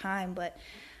that time, but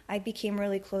I became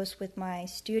really close with my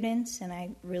students, and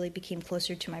I really became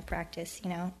closer to my practice,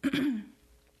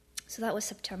 So that was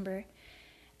September.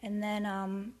 And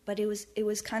then, but it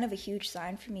was kind of a huge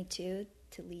sign for me too,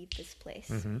 to leave this place,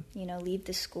 leave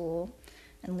this school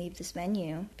and leave this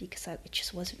venue because it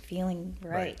just wasn't feeling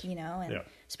right. And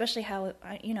especially how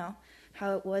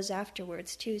it was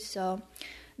afterwards too. So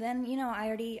then, I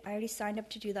already signed up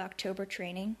to do the October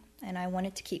training, and I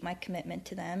wanted to keep my commitment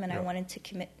to them, and I wanted to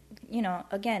commit,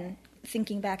 again,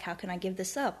 thinking back, how can I give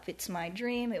this up? It's my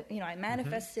dream. I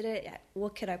manifested it.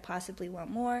 What could I possibly want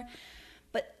more?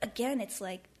 But again, it's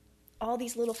like, all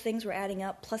these little things were adding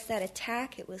up, plus that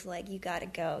attack. It was like, you got to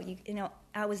go.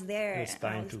 I was there. It's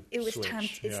time to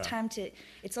switch. It's time to.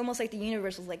 It's almost like the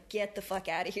universe was like, get the fuck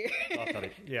out of here.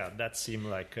 Totally. Yeah, that seemed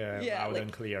like out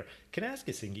and clear. Can I ask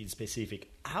you something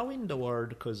specific? How in the world?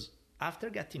 Because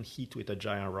after getting hit with a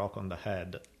giant rock on the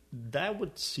head, that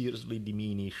would seriously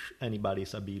diminish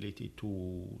anybody's ability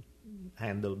to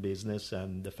handle business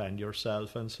and defend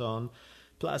yourself and so on.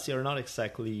 Plus, you're not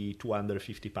exactly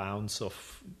 250 pounds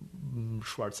of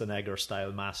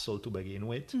Schwarzenegger-style muscle to begin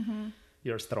with. Mm-hmm.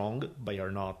 You're strong, but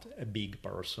you're not a big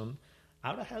person.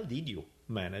 How the hell did you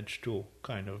manage to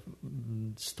kind of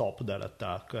stop that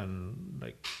attack? And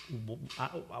like,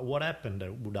 what happened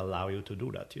that would allow you to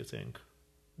do that, you think?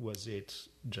 Was it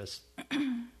just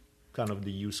kind of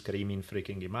you screaming,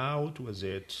 freaking him out? Was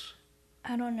it...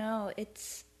 I don't know.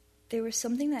 There was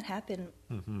something that happened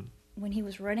when he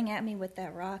was running at me with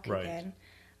that rock again.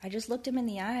 I just looked him in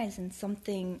the eyes and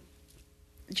something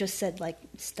just said, like,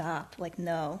 stop, like,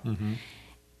 no. Mm-hmm.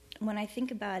 When I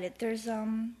think about it, there's...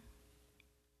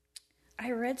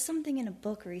 I read something in a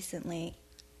book recently.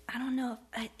 I don't know.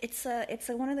 It's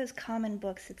one of those common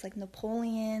books. It's like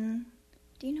Napoleon.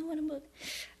 Do you know what a book?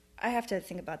 I have to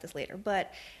think about this later.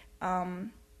 But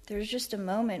there's just a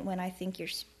moment when I think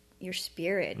your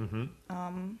spirit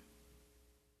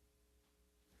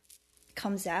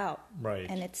comes out, right?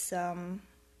 And it's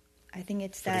I think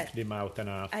it's freaked him out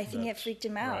enough. I think it freaked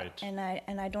him out, right.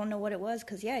 and I don't know what it was,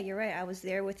 because yeah, you're right. I was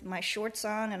there with my shorts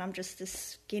on, and I'm just this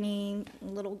skinny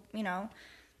little,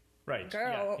 right,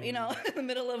 girl, in the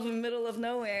middle of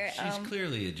nowhere. She's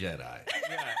clearly a Jedi.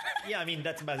 Yeah. I mean,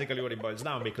 that's basically what it boils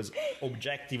down, because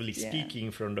objectively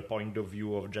speaking, from the point of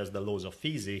view of just the laws of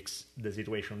physics, the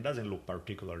situation doesn't look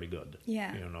particularly good.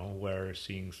 Yeah. Where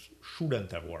things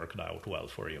shouldn't have worked out well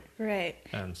for you. Right.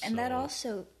 And that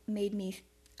also made me.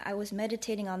 I was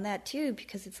meditating on that too,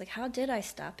 because it's like, how did I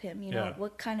stop him?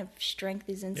 What kind of strength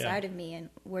is inside of me, and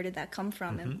where did that come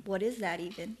from, and what is that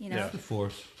even? The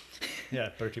Force. Yeah,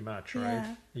 pretty much,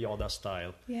 right? Yoda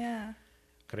style. Yeah.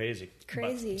 Crazy.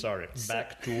 But, sorry,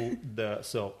 back to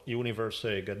universe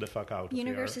say, get the fuck out of here.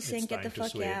 Universe is saying, get the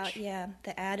fuck out. Yeah,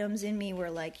 the atoms in me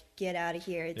were like, get out of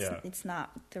here. It's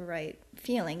not the right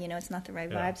feeling, it's not the right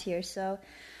vibes here. So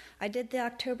I did the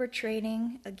October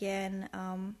training again,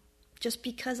 just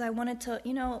because I wanted to,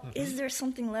 is there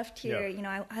something left here?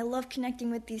 Yeah. I love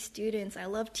connecting with these students. I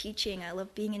love teaching. I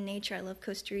love being in nature. I love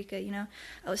Costa Rica. I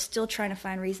was still trying to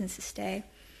find reasons to stay.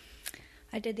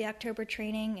 I did the October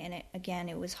training, and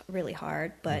it was really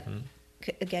hard. But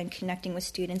again, connecting with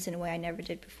students in a way I never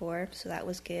did before, so that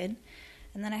was good.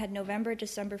 And then I had November,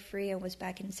 December free. I was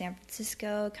back in San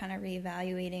Francisco, kind of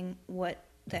reevaluating what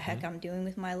the heck I'm doing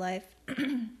with my life.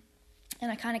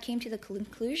 And I kind of came to the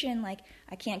conclusion, like,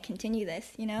 I can't continue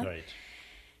this, Right.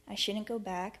 I shouldn't go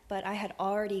back. But I had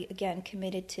already, again,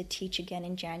 committed to teach again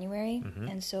in January.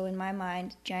 And so in my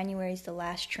mind, January is the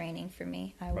last training for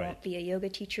me. I won't be a yoga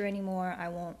teacher anymore. I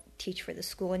won't teach for the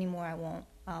school anymore.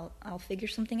 I'll figure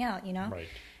something out, Right.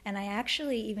 And I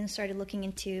actually even started looking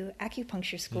into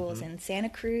acupuncture schools in Santa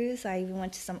Cruz. I even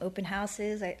went to some open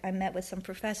houses. I met with some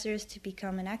professors to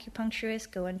become an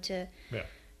acupuncturist, go into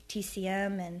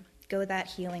TCM and go that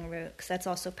healing route, because that's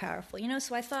also powerful,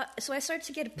 So I started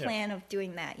to get a plan of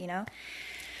doing that,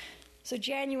 So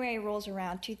January rolls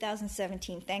around,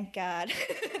 2017. Thank God,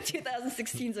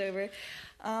 2016's over,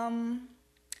 and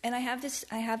I have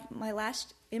my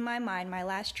last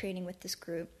training with this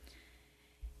group,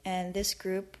 and this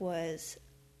group was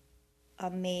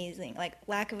amazing. Like,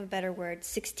 lack of a better word,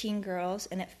 16 girls,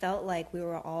 and it felt like we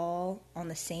were all on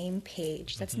the same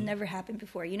page. That's never happened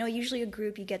before. Usually a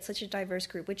group, you get such a diverse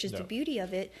group, which is the beauty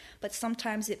of it, but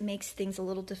sometimes it makes things a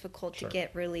little difficult to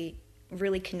get really,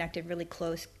 really connected, really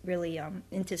close, really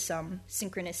into some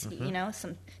synchronicity,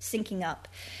 some syncing up.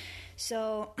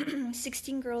 So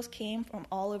 16 girls came from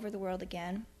all over the world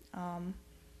again, and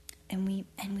we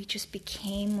just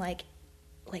became like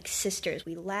sisters.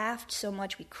 We laughed so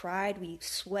much, we cried, we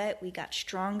sweat, we got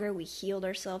stronger, we healed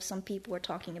ourselves. Some people were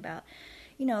talking about,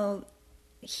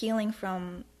 healing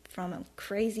from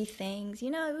crazy things.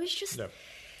 It was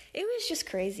just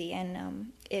crazy,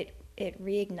 and it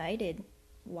reignited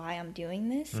why I'm doing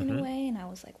this in a way. And I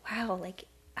was like, wow, like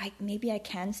maybe I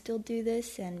can still do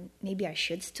this, and maybe I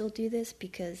should still do this,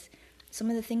 because some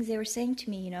of the things they were saying to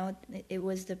me, it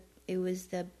was the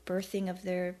birthing of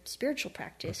their spiritual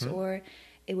practice, or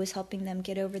it was helping them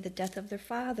get over the death of their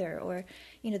father, or,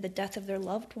 the death of their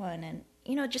loved one. And,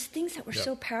 just things that were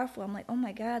so powerful. I'm like, oh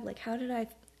my God, like, how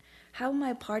am I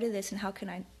a part of this? And how can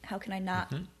I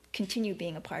not continue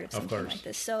being a part of something like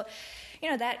this? So,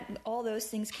 that all those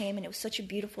things came, and it was such a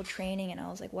beautiful training. And I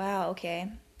was like, wow, okay,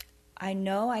 I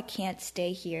know I can't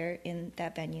stay here in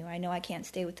that venue. I know I can't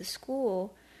stay with the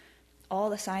school.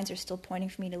 All the signs are still pointing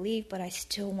for me to leave, but I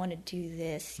still want to do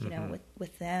this,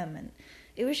 with them. And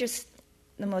it was just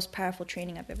the most powerful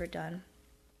training I've ever done.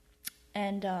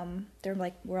 And they're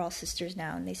like, we're all sisters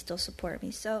now, and they still support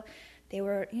me. So they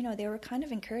were kind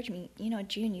of encouraging me,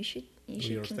 June, you You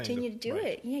should continue to do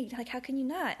it. Yeah, like, how can you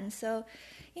not? And so,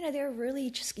 they were really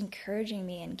just encouraging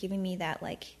me and giving me that,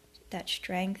 like, that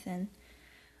strength. And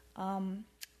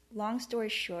long story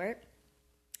short,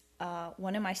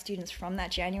 one of my students from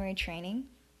that January training,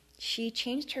 she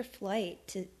changed her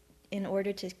flight in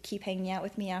order to keep hanging out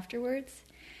with me afterwards.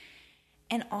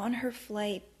 And on her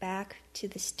flight back to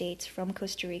the States from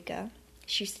Costa Rica,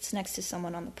 she sits next to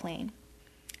someone on the plane.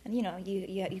 And,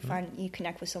 you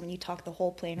connect with someone, you talk the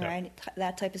whole plane, right?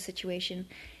 That type of situation.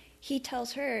 He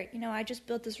tells her, I just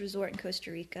built this resort in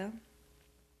Costa Rica,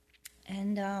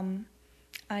 and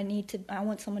I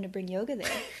want someone to bring yoga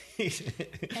there.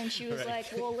 And she was like,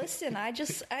 well, listen, I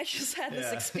just had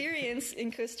this experience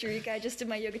in Costa Rica. I just did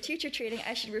my yoga teacher training.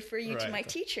 I should refer you to my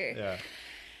teacher. Yeah.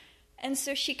 And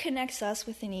so she connects us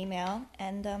with an email,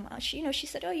 and she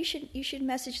said, oh, you should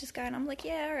message this guy. And I'm like,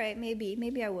 yeah, all right,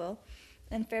 maybe I will.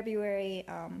 And February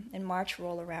and March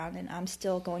roll around, and I'm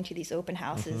still going to these open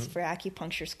houses for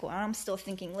acupuncture school. And I'm still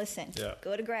thinking, listen,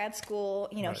 go to grad school,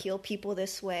 heal people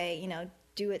this way,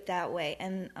 do it that way.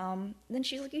 And then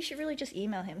she's like, you should really just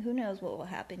email him. Who knows what will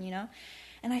happen,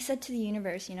 And I said to the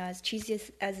universe, as cheesy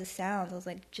as it sounds, I was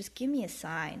like, just give me a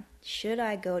sign. Should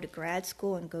I go to grad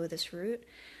school and go this route?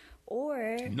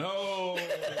 Or no.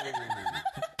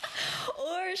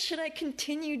 Or should I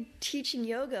continue teaching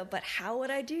yoga? But how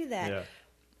would I do that? Yeah.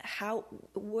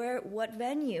 What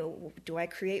venue? Do I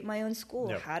create my own school?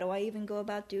 Yep. How do I even go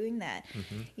about doing that?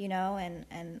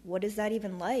 And what is that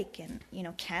even like? And,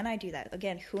 can I do that?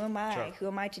 Again, who am I? Sure. Who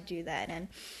am I to do that? And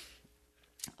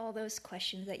all those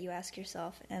questions that you ask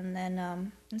yourself. And then,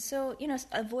 and so,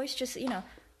 a voice just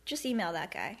email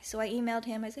that guy. So I emailed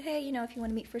him. I said, hey, if you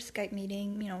want to meet for a Skype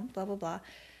meeting, blah, blah,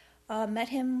 blah. Met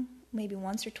him maybe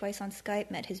once or twice on Skype,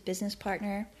 met his business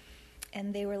partner,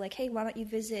 and they were like, hey, why don't you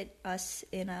visit us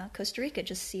in Costa Rica?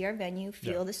 Just see our venue,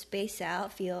 feel the space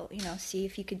out, see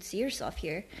if you could see yourself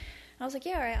here. And I was like,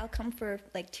 yeah, all right, I'll come for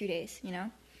like 2 days,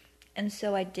 And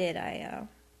so I did.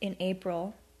 In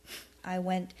April, I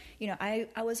went, I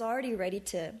was already ready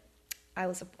to, I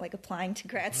was like applying to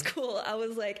grad school. I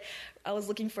was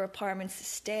looking for apartments to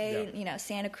stay,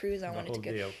 Santa Cruz. I wanted to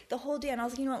go the whole deal. And I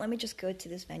was like, let me just go to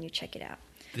this venue, check it out.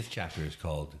 This chapter is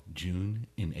called June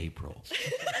in April.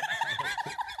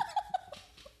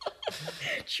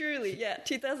 Truly, yeah,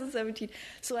 2017.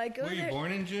 So I go there. Were you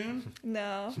born in June?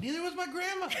 No. Neither was my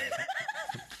grandma.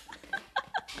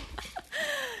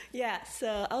 Yeah,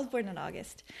 so I was born in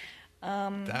August.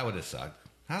 That would have sucked.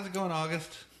 How's it going,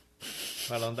 August?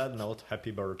 Well, on that note,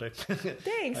 happy birthday.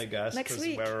 Thanks. I guess. Next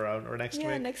week. We're around, or next week.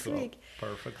 Yeah, next week.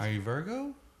 Perfect. Are you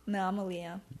Virgo? No, I'm a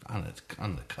Leo. On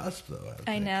the cusp, though.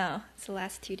 I know. It's the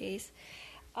last 2 days.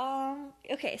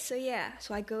 Okay, so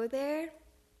I go there.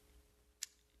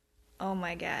 Oh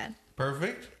my God.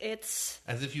 Perfect? It's...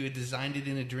 As if you had designed it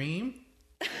in a dream?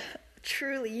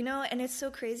 Truly, and it's so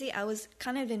crazy. I was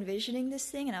kind of envisioning this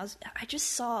thing, and I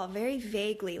just saw very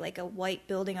vaguely like a white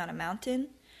building on a mountain.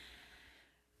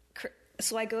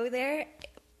 So I go there,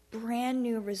 brand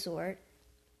new resort.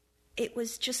 It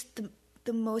was just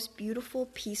the most beautiful,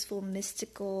 peaceful,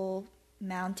 mystical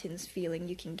mountains feeling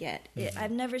you can get.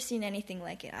 I've never seen anything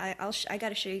like it. I got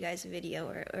to show you guys a video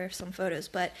or some photos.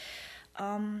 But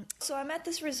so I'm at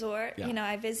this resort. Yeah.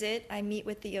 I visit. I meet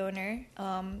with the owner,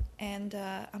 and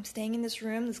I'm staying in this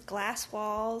room. There's glass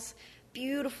walls,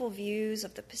 beautiful views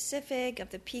of the Pacific,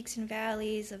 of the peaks and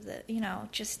valleys, of the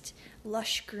just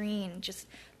lush green, just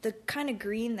the kind of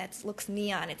green that looks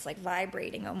neon. It's like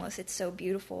vibrating almost. It's so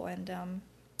beautiful. And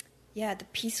the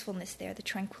peacefulness there, the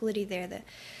tranquility there.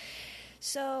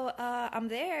 So I'm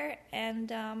there,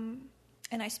 and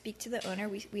I speak to the owner.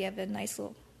 We have a nice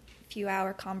little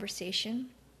few-hour conversation.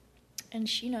 And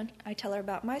she, I tell her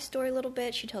about my story a little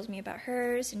bit. She tells me about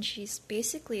hers, and she's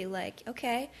basically like,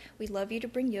 okay, we'd love you to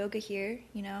bring yoga here,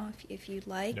 if you'd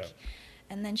like. Yeah.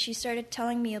 And then she started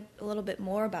telling me a little bit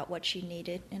more about what she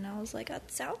needed. And I was like,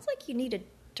 it sounds like you need a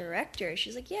director.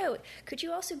 She's like, yeah, could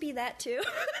you also be that too?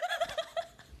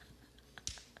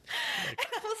 And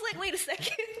I was like, wait a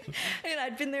second. And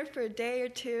I'd been there for a day or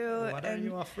two. What are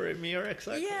you offering me, or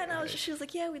exactly? Yeah, and she was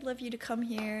like, yeah, we'd love you to come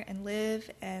here and live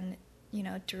and,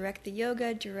 direct the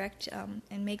yoga,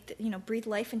 and make breathe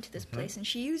life into this place. And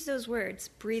she used those words,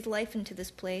 breathe life into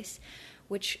this place,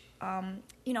 which,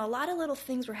 a lot of little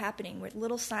things were happening, with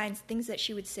little signs, things that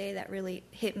she would say that really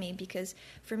hit me, because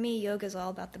for me, yoga is all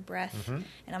about the breath,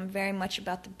 and I'm very much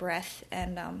about the breath,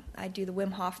 and I do the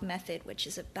Wim Hof method, which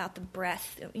is about the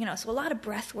breath, so a lot of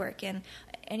breath work, and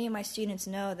any of my students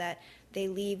know that they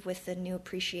leave with a new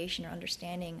appreciation or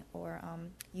understanding or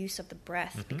use of the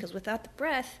breath. Mm-hmm. Because without the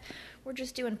breath, we're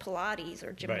just doing Pilates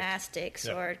or gymnastics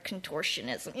or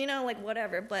contortionism, like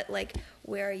whatever. But like,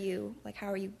 where are you? Like, how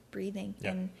are you breathing?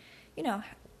 Yeah. And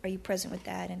are you present with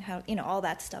that? And how all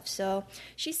that stuff. So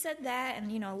she said that,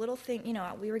 and a little thing.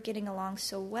 We were getting along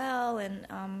so well,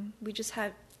 and we just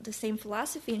had the same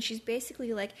philosophy. And she's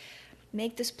basically like,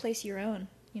 make this place your own.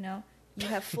 You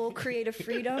have full creative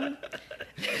freedom.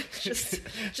 just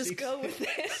go with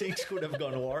it. Things could have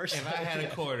gone worse. If I had a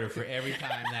quarter for every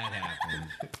time that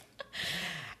happened.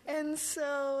 And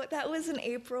so that was in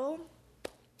April.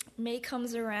 May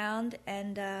comes around,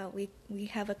 and we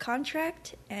have a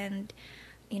contract, and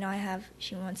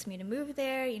she wants me to move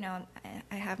there.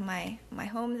 I have my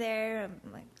home there,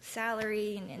 my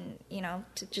salary, and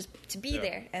to be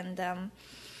there.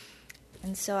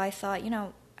 And so I thought,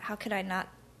 how could I not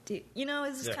do?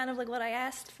 This is kind of like what I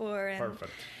asked for. And,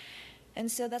 Perfect.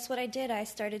 And so that's what I did. I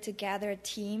started to gather a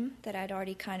team that I'd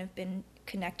already kind of been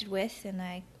connected with, and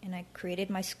I created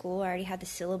my school. I already had the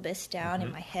syllabus down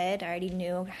in my head. I already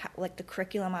knew the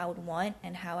curriculum I would want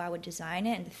and how I would design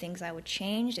it, and the things I would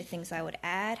change, the things I would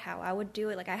add, how I would do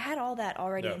it. Like, I had all that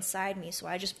already inside me, so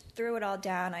I just threw it all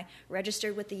down. I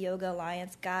registered with the Yoga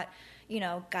Alliance, got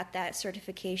that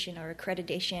certification or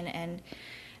accreditation,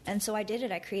 and so I did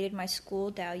it. I created my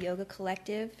school, Dao Yoga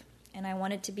Collective, and I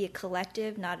wanted to be a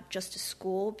collective, not just a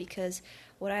school, because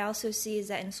what I also see is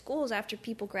that in schools, after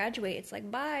people graduate, it's like,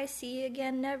 bye, see you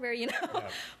again, never, Yeah.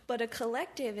 But a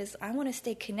collective is, I want to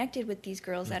stay connected with these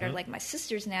girls that are like my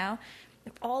sisters now.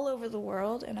 They're all over the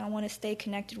world, and I want to stay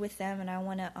connected with them, and I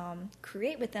want to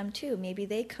create with them, too. Maybe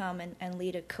they come and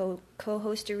lead a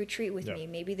co-host a retreat with me.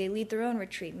 Maybe they lead their own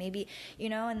retreat. Maybe,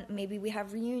 and maybe we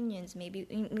have reunions. Maybe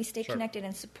we stay connected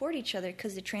and support each other,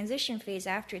 because the transition phase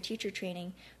after a teacher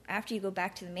training, after you go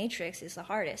back to the matrix, is the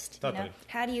hardest. Totally.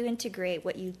 How do you integrate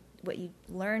what you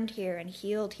learned here and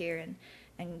healed here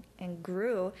and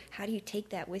grew? How do you take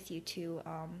that with you to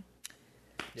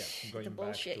the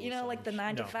bullshit, like the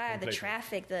 9 to 5, completely. the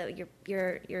traffic,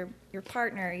 your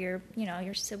partner,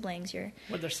 your siblings,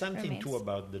 Well, there's something roommates. too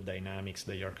about the dynamics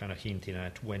that you're kind of hinting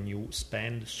at when you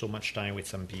spend so much time with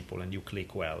some people and you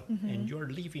click well, and you're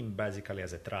living basically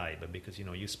as a tribe, because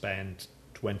you spend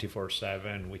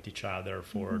 24/7 with each other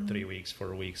for 3 weeks,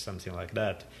 4 weeks, something like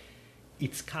that.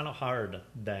 It's kind of hard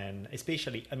then,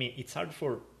 especially, it's hard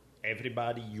for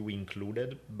everybody, you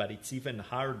included, but it's even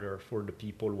harder for the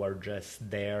people who are just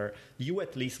there. You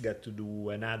at least get to do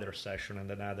another session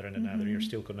and another and another. You're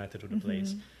still connected to the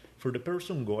place. For the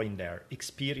person going there,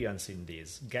 experiencing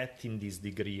this, getting this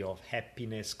degree of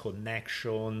happiness,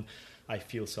 connection, I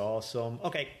feel so awesome.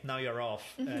 Okay, now you're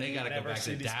off. And They got to go never back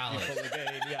see to these Dallas. people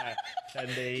again. And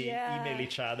they email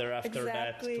each other after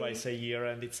that twice a year,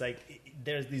 and it's like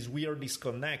there's this weird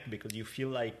disconnect, because you feel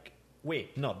like,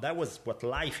 wait, no, that was what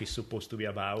life is supposed to be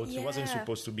about. It wasn't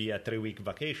supposed to be a 3-week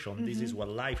vacation. This is what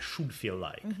life should feel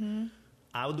like.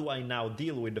 How do I now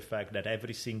deal with the fact that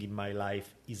everything in my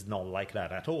life is not like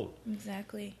that at all?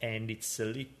 Exactly. And it's a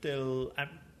little...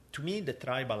 to me, the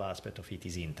tribal aspect of it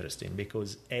is interesting,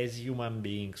 because as human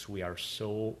beings, we are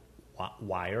so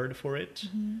wired for it.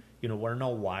 We're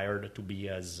not wired to be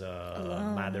as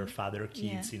mother, father,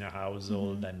 kids in a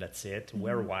household, and that's it.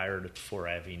 We're wired for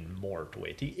having more to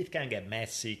it. It can get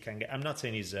messy. I'm not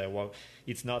saying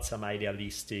it's not some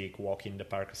idealistic walk in the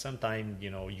park. Sometimes,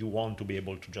 you want to be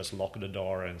able to just lock the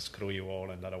door and screw you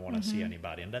all, and I don't want to see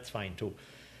anybody, and that's fine too.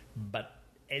 But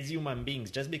as human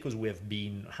beings, just because we have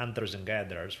been hunters and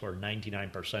gatherers for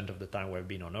 99% of the time we've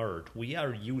been on Earth, we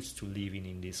are used to living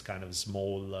in this kind of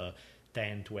small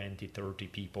 10, 20, 30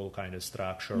 people kind of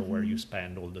structure where you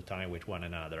spend all the time with one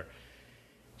another.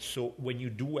 So when you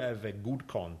do have a good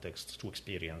context to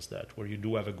experience that, where you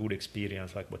do have a good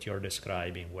experience like what you're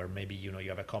describing, where maybe you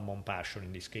have a common passion,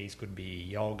 in this case could be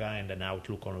yoga and an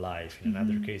outlook on life, in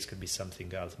another case could be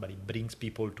something else, but it brings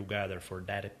people together for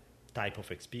that type of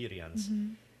experience,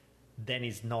 then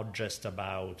it's not just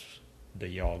about the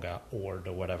yoga or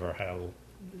the whatever hell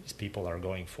these people are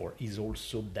going for. It's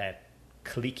also that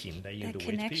clicking that you do with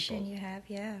people. That connection you have,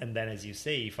 And then, as you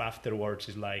say, if afterwards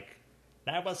it's like,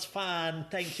 that was fun,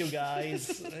 thank you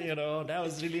guys, that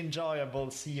was really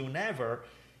enjoyable, see you never,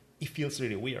 it feels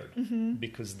really weird,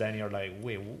 because then you're like,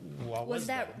 wait, what was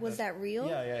that? Was that real?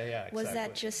 Yeah, exactly.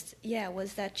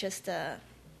 Was that just a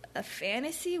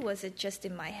fantasy? Was it just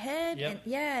in my head?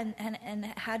 Yep. And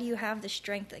how do you have the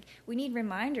strength? Like, we need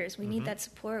reminders. We need that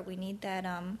support. We need that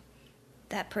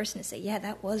that person to say, yeah,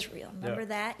 that was real. Remember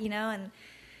that?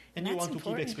 And you that's want to keep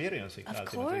important. experiencing Of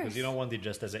ultimately, course. because you don't want it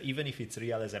just as even if it's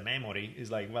real as a memory, it's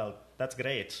like, well, that's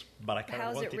great, but I kind of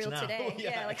How's want it real now. today?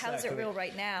 Like how's it exactly. real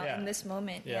right now in this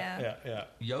moment? Yeah.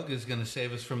 Yoga's going to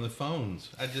save us from the phones.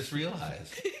 I just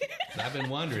realized. I've been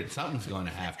wondering. Something's going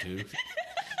to have to.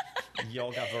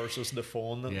 Yoga versus the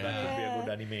phone. Yeah. That would be a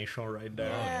good animation right there.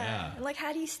 yeah. Like,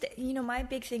 how do you stay? My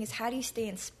big thing is how do you stay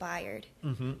inspired?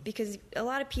 Mm-hmm. Because a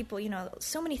lot of people,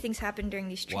 so many things happen during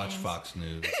these trainings. Watch Fox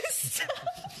News.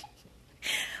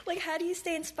 Like, how do you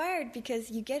stay inspired? Because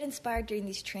you get inspired during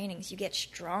these trainings. You get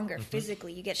stronger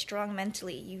physically. You get strong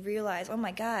mentally. You realize, oh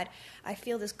my God, I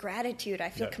feel this gratitude. I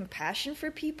feel compassion for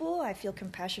people. I feel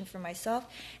compassion for myself.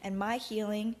 And my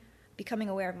healing, becoming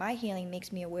aware of my healing,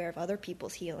 makes me aware of other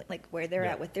people's healing, like where they're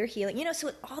at with their healing. So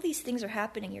all these things are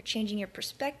happening. You're changing your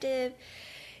perspective.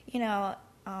 You're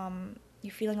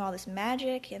feeling all this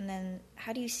magic. And then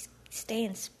how do you stay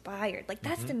inspired? Like,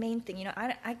 that's the main thing.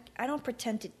 I don't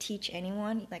pretend to teach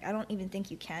anyone. Like, I don't even think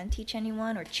you can teach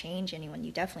anyone or change anyone.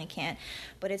 You definitely can't.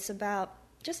 But it's about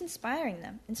just inspiring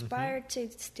them. Inspired to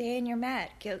stay in your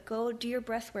mat. Go do your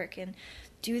breath work and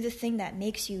do the thing that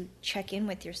makes you check in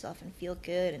with yourself and feel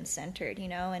good and centered,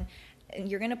 and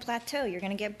you're going to plateau. You're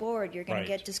going to get bored. You're going to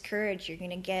get discouraged. You're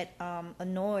going to get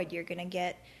annoyed. You're going to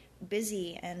get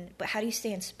busy, but how do you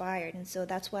stay inspired? And so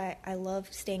that's why I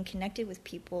love staying connected with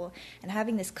people and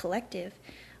having this collective,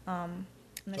 and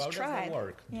this So how tribe. does that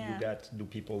work? Do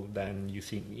people then, you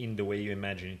think, in the way you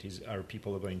imagine it, are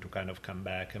people going to kind of come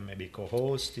back and maybe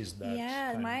co-host? Is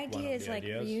that my idea is like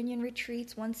reunion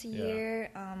retreats once a year,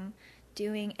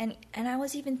 doing, and I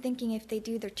was even thinking if they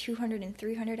do their 200 and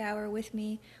 300 hour with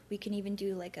me, we can even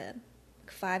do like a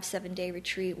 5-7 day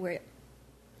retreat where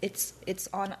it's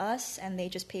on us and they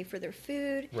just pay for their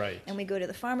food, and we go to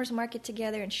the farmers market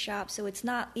together and shop. So it's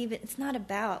not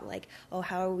about like, oh,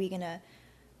 how are we gonna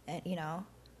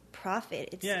profit.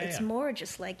 It's more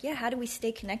just like, how do we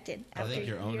stay connected? I think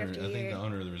the owner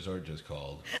of the resort just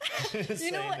called.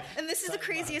 You know what? And this is the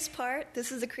craziest part.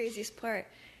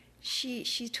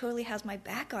 She totally has my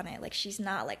back on it. Like, she's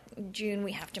not like, June,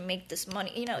 we have to make this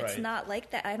money. It's not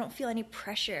like that. I don't feel any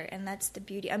pressure, and that's the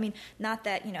beauty. I mean, not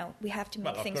that, we have to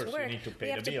make things work. We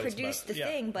have to produce the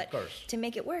thing, but to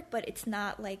make it work. But it's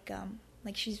not like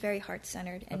she's very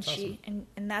heart-centered, and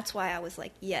and that's why I was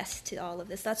like yes to all of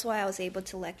this. That's why I was able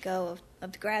to let go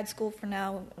of the grad school for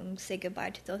now and say goodbye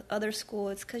to the other school.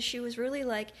 It's because she was really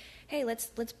like, hey, let's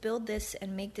build this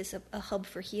and make this a hub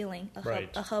for healing,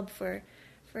 a hub for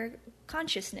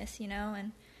consciousness,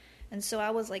 and so I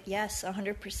was like, yes,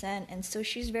 100%. And so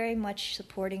she's very much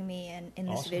supporting me in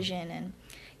this vision, and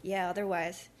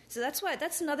otherwise. So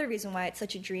that's another reason why it's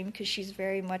such a dream, because she's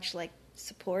very much like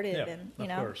supportive, and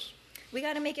of course. We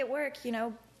got to make it work,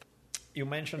 You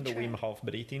mentioned the Wim Hof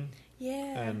breathing,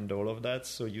 and all of that.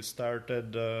 So you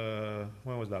started.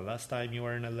 When was that? Last time you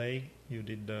were in LA, you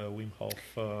did the Wim Hof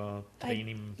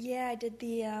training. I did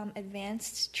the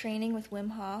advanced training with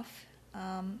Wim Hof.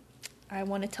 I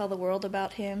want to tell the world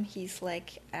about him. He's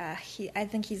like, I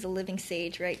think he's a living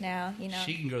sage right now.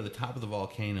 She can go to the top of the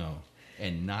volcano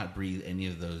and not breathe any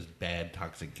of those bad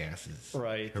toxic gases.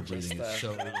 Right. Her breathing is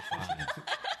so refined.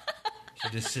 She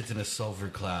just sits in a sulfur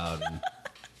cloud and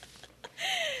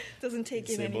doesn't take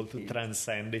in anything. Able to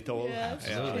transcend it all.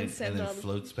 Absolutely. And then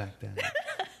floats back down.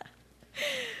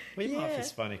 Wim Hof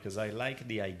is funny because I like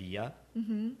the idea.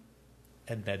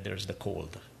 And then there's the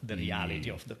cold, the reality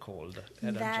of the cold.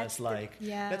 And I'm just like,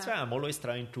 that's why I'm always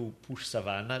trying to push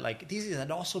Savannah. Like, this is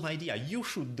an awesome idea. You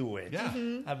should do it.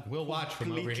 Yeah. We'll watch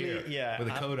from over here with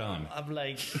a coat on. I'm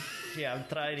like, I'm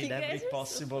trying in every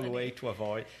possible way to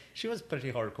avoid. She was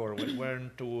pretty hardcore. We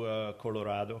went to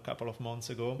Colorado a couple of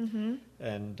months ago.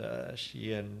 And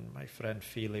she and my friend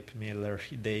Philip Miller,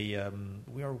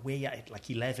 we are way at like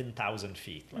 11,000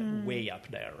 feet, like way up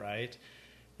there, right?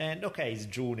 And okay, it's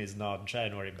June, it's not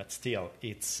January, but still,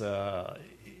 it's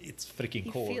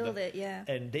freaking cold. You feel it, yeah.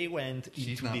 And they went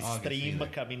into this stream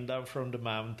coming down from the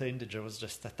mountain. There was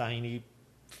just a tiny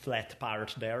flat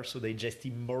part there, so they just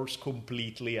immersed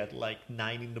completely at like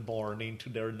 9 a.m. to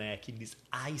their neck in this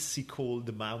icy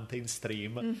cold mountain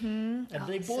stream. And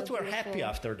they both were happy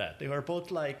after that. They were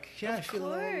both like, I feel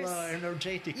all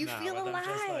energetic now. You feel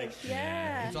alive.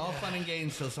 It's all fun and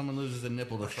games till someone loses a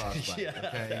nipple to frostbite.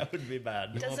 Okay? That would be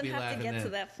bad. Doesn't have to get to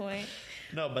that point.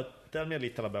 No, but tell me a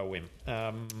little about Wim.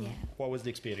 What was the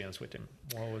experience with him?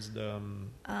 What was the...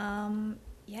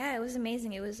 it was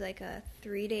amazing. It was like a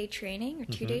 3-day training or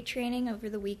 2-day training over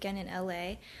the weekend in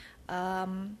LA.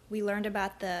 We learned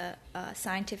about the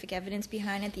scientific evidence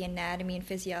behind it, the anatomy and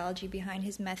physiology behind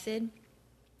his method,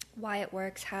 why it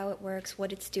works, how it works,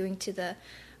 what it's doing to the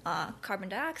carbon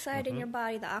dioxide in your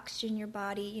body, the oxygen in your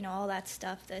body, all that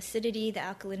stuff, the acidity, the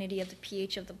alkalinity of the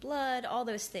pH of the blood, all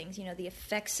those things, the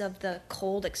effects of the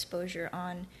cold exposure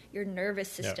on your nervous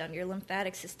system, your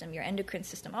lymphatic system, your endocrine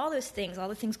system, all those things, all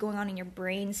the things going on in your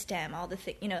brain stem, all the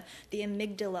the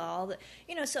amygdala, all the,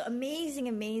 so amazing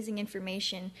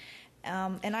information.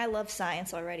 And I love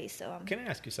science already, so... Can I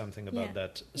ask you something about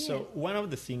that? So one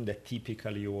of the things that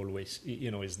typically you always,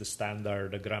 is the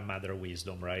standard grandmother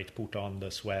wisdom, right? Put on the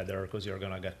sweater because you're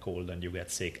going to get cold and you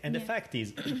get sick. And the fact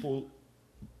is, people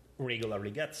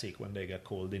regularly get sick when they get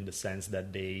cold in the sense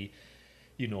that they,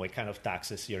 it kind of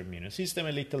taxes your immune system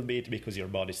a little bit because your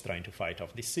body's trying to fight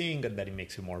off this thing and then it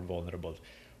makes you more vulnerable.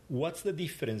 What's the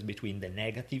difference between the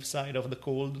negative side of the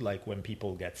cold, like when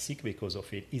people get sick because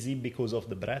of it? Is it because of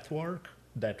the breath work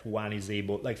that one is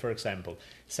able, like for example,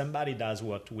 somebody does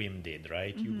what Wim did,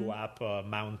 right? You go up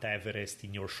Mount Everest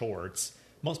in your shorts.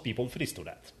 Most people freeze to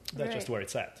that. That's just where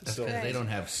it's at. That's because they don't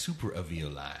have super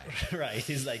alveoli. Right.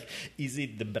 It's like, is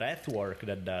it the breath work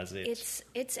that does it?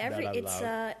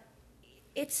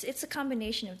 It's a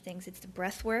combination of things. It's the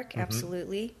breath work,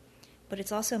 absolutely. But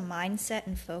it's also mindset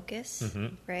and focus,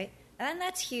 right? And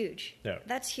that's huge. Yeah.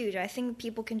 That's huge. I think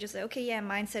people can just say, okay,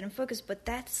 mindset and focus, but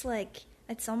that's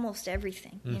it's almost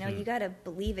everything. You got to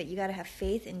believe it. You got to have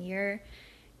faith in your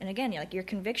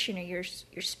conviction or your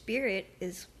spirit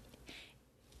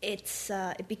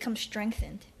it becomes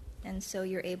strengthened, and so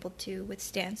you're able to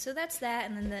withstand. So that's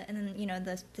that, and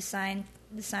then the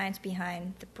science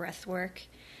behind the breath work,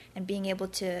 and being able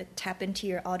to tap into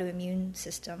your autoimmune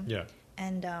system. Yeah.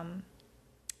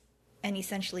 And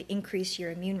essentially increase your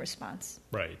immune response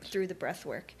through the breath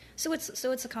work. So it's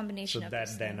a combination of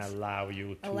those then things. allow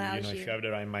you to, if you have the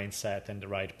right mindset and the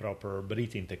right proper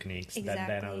breathing techniques, that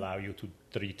then allow you to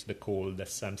treat the cold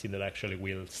as something that actually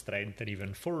will strengthen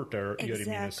even further your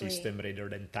immune system rather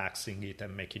than taxing it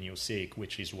and making you sick,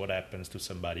 which is what happens to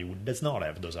somebody who does not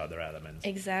have those other elements.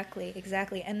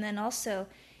 Exactly. And then also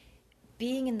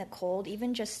being in the cold,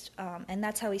 even just, and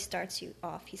that's how he starts you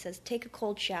off. He says, take a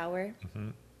cold shower.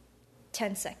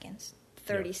 10 seconds,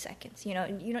 30 seconds.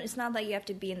 It's not like you have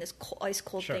to be in this ice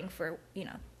cold thing for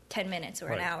 10 minutes or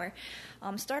an hour.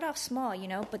 Start off small,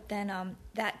 but then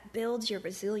that builds your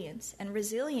resilience, and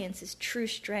resilience is true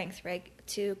strength, right?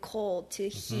 To cold, to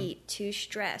heat, to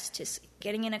stress, to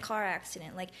getting in a car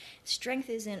accident. Like, strength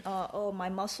isn't my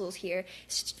muscles here.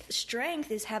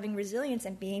 Strength is having resilience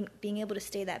and being able to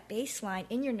stay that baseline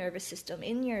in your nervous system,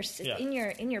 in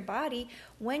your body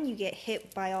when you get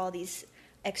hit by all these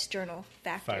external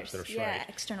factors,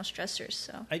 external stressors.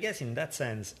 So I guess in that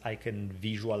sense, I can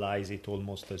visualize it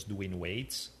almost as doing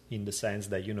weights, in the sense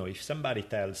that, if somebody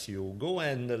tells you, go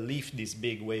and lift this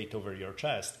big weight over your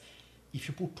chest, if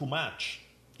you put too much,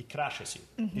 it crushes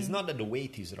you. It's not that the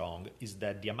weight is wrong, it's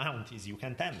that the amount is you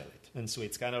can't handle it. And so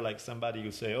it's kind of like somebody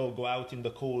who say, go out in the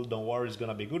cold, don't worry, it's going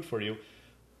to be good for you.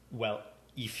 Well,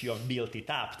 if you have built it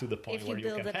up to the point where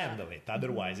you can handle it.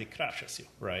 Otherwise, it crushes you,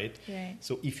 right?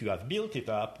 So if you have built it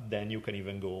up, then you can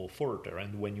even go further.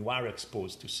 And when you are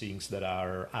exposed to things that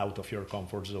are out of your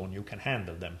comfort zone, you can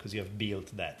handle them because you have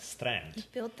built that strength. You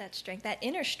built that strength, that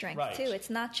inner strength, too. It's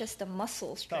not just a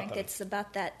muscle strength. Totally. It's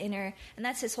about that inner, and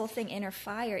that's his whole thing, inner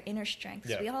fire, inner strength.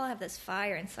 So we all have this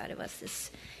fire inside of us,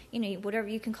 this, whatever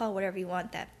you can call it, whatever you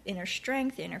want, that inner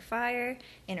strength, inner fire,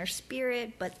 inner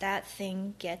spirit, but that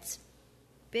thing gets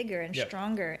bigger and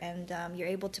stronger, and you're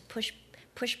able to push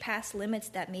past limits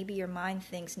that maybe your mind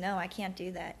thinks, no, I can't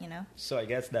do that, So I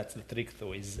guess that's the trick,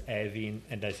 though, is having,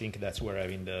 and I think that's where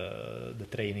having the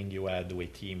training you had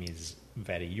with him is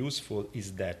very useful,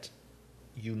 is that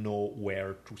you know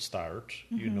where to start,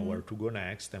 you know where to go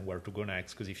next, and where to go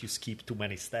next, because if you skip too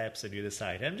many steps and you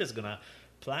decide, I'm just going to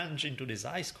plunge into this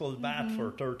ice cold bath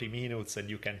for 30 minutes and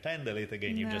you can't handle it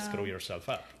again, you just screw yourself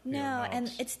up.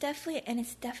 And it's definitely, and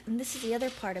this is the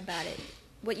other part about it.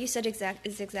 What you said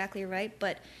is exactly right,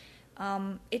 but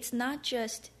it's not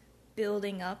just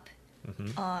building up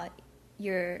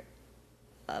your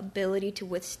ability to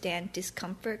withstand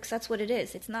discomfort, because that's what it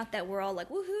is. It's not that we're all like,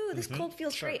 woohoo, this cold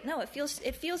feels great. No, it feels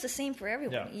the same for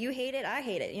everyone. You hate it, I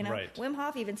hate it. Wim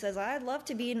Hof even says, I'd love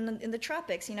to be in the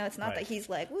tropics. It's not that he's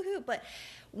like woohoo, but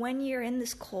when you're in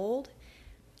this cold,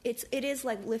 it is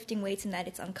like lifting weights in that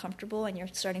it's uncomfortable, and you're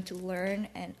starting to learn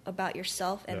about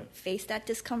yourself and face that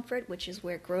discomfort, which is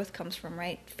where growth comes from,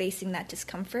 right? Facing that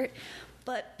discomfort.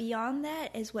 But beyond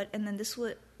that is what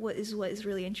is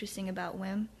really interesting about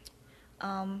Wim.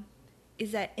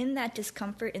 Is that in that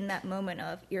discomfort, in that moment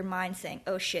of your mind saying,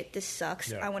 oh shit, this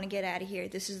sucks, I want to get out of here,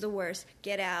 this is the worst,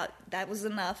 get out, that was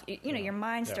enough, your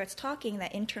mind starts talking,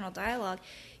 that internal dialogue,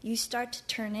 you start to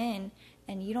turn in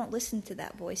and you don't listen to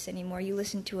that voice anymore. You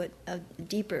listen to a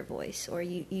deeper voice, or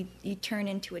you turn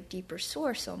into a deeper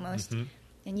source almost,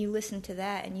 and you listen to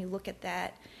that, and you look at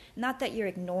that. Not that you're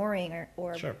ignoring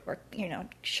or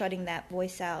shutting that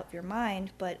voice out of your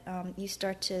mind, but you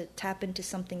start to tap into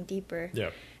something deeper. Yeah.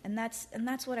 And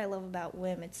that's what I love about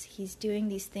Wim. He's doing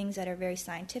these things that are very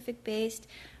scientific based,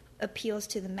 appeals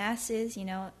to the masses,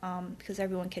 because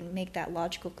everyone can make that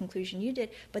logical conclusion you did.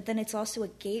 But then it's also a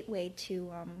gateway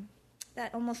to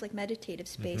that almost like meditative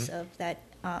space of that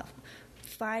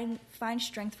find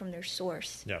strength from their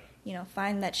source. Yeah.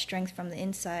 Find that strength from the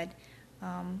inside.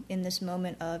 In this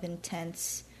moment of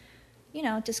intense,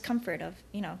 discomfort of,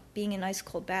 being in ice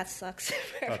cold bath sucks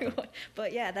for everyone.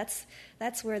 But yeah,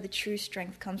 that's where the true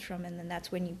strength comes from, and then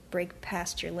that's when you break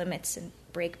past your limits and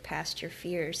break past your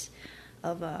fears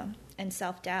of and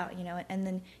self-doubt, and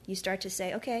then you start to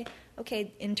say,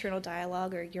 okay, internal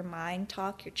dialogue or your mind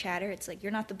talk, your chatter. It's like,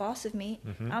 you're not the boss of me,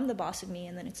 I'm the boss of me,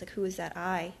 and then it's like, who is that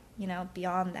I?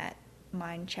 Beyond that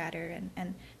mind chatter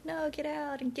and no, get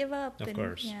out and give up. Of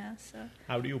course. Yeah. So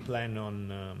how do you plan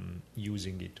on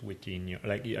using it within your,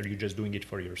 are you just doing it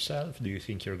for yourself? Do you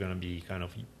think you're going to be kind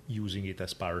of using it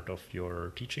as part of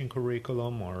your teaching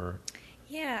curriculum, or?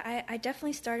 Yeah, I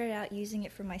definitely started out using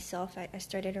it for myself. I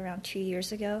started around 2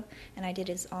 years ago, and I did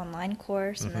his online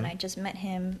course, and then I just met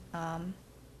him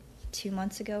 2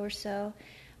 months ago or so,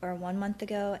 or 1 month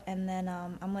ago, and then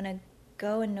I'm going to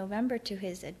go in November to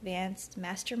his advanced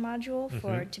master module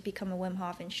to become a Wim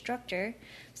Hof instructor.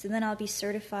 So then I'll be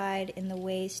certified in the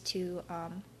ways to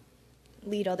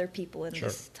lead other people in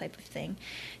this type of thing.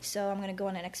 So I'm going to go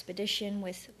on an expedition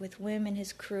with Wim and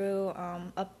his crew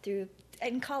up through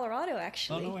in Colorado,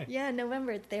 actually. Oh, no way. Yeah, in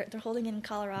November. They're holding it in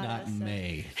Colorado. Not in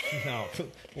May. No.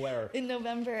 Where? In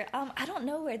November. I don't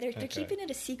know where. They're keeping it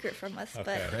a secret from us. Okay.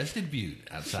 But Crested Butte,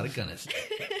 outside of Gunnison.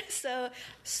 So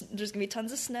there's going to be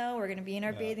tons of snow. We're going to be in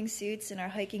our bathing suits and our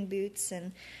hiking boots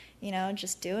and,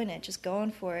 just doing it, just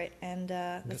going for it. And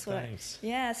that's what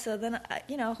so then,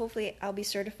 hopefully I'll be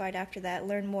certified after that,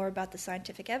 learn more about the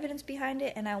scientific evidence behind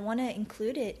it, and I want to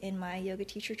include it in my yoga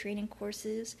teacher training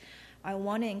courses. I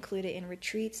want to include it in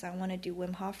retreats. I want to do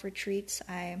Wim Hof retreats.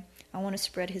 I want to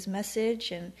spread his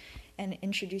message and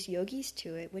introduce yogis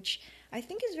to it, which I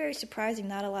think is very surprising.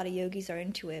 Not a lot of yogis are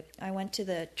into it. I went to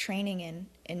the training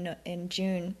in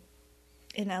June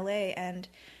in LA, and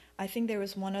I think there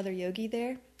was one other yogi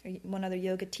there, or one other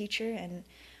yoga teacher, and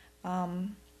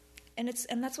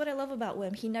that's what I love about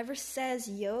Wim. He never says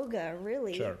yoga,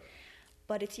 really. Sure.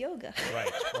 But it's yoga.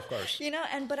 Right, of course.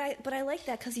 But I like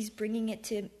that because he's bringing it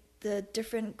to the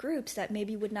different groups that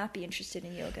maybe would not be interested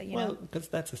in yoga, Well, because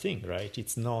that's the thing, right?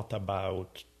 It's not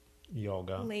about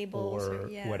yoga labels or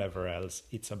whatever else.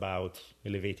 It's about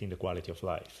elevating the quality of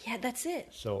life. Yeah, that's it.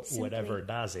 So simply. whatever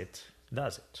does it,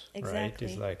 exactly. right?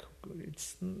 It's like,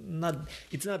 it's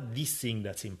not this thing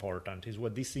that's important. It's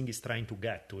what this thing is trying to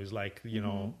get to. It's like,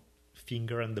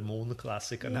 finger and the moon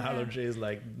classic analogy is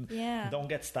like, don't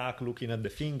get stuck looking at the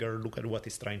finger, look at what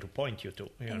it's trying to point you to.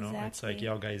 It's like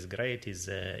yoga is great, is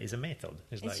a method.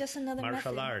 It's like just another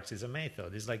martial method. arts is a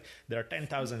method. It's like there are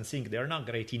 10,000 things. They are not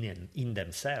great in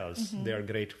themselves. They are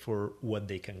great for what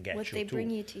they can get what you they to. bring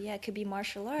you to. Yeah, it could be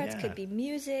martial arts, it could be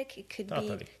music, it could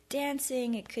be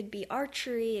dancing, it could be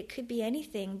archery, it could be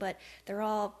anything, but they're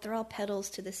all petals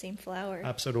to the same flower.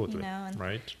 Absolutely.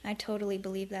 Right. I totally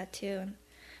believe that too. And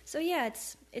so yeah,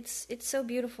 it's so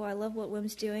beautiful. I love what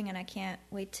Wim's doing, and I can't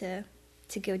wait to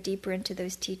go deeper into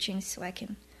those teachings so I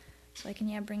can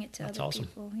bring it to That's other awesome.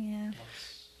 people. Yeah.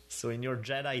 So in your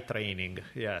Jedi training,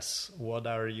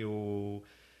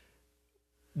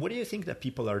 what do you think that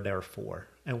people are there for,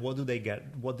 and what do they get?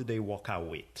 What do they walk out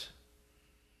with?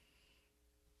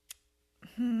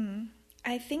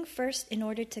 I think first, in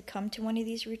order to come to one of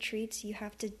these retreats, you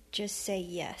have to just say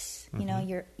yes.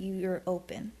 You're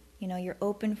open. You're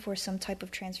open for some type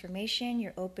of transformation.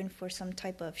 You're open for some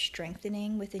type of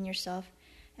strengthening within yourself,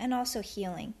 and also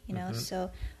healing.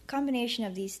 So a combination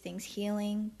of these things: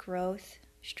 healing, growth,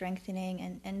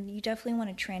 strengthening, and you definitely want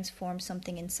to transform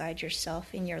something inside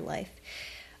yourself in your life.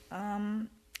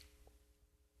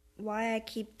 Why I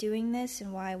keep doing this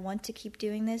and why I want to keep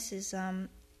doing this is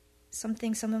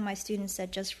something some of my students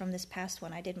said just from this past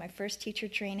one. I did my first teacher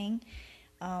training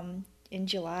in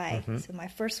July. So my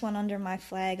first one under my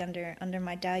flag, under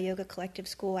my Tao Yoga Collective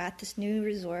School at this new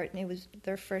resort, and it was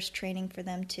their first training for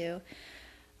them too.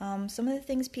 Some of the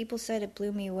things people said, it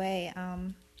blew me away.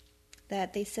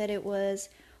 That they said it was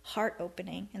heart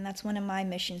opening, and that's one of my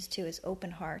missions too, is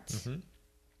open hearts.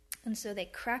 And so they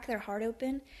crack their heart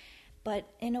open, but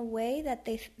in a way that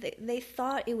they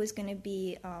thought it was going to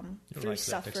be through like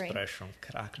suffering. That expression,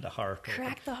 crack the heart open.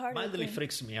 Crack the heart Mildly open.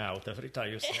 freaks me out every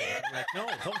time you say it. I'm like, no,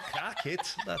 don't crack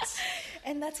it.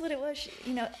 And that's what it was.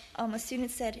 A student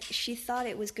said she thought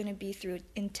it was going to be through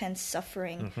intense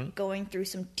suffering, going through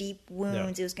some deep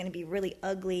wounds. Yeah. It was going to be really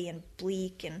ugly and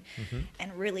bleak and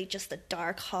really just a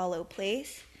dark, hollow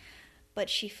place.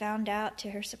 But she found out, to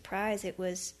her surprise,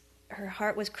 her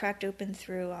heart was cracked open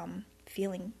through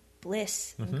feeling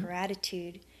bliss and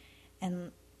gratitude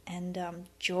and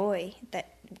joy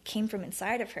that came from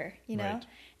inside of her, Right.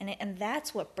 and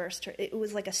that's what burst her. It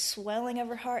was like a swelling of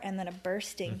her heart and then a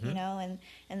bursting,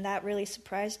 and that really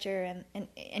surprised her.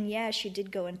 And yeah, she did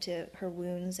go into her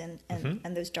wounds and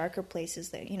those darker places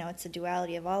that, it's a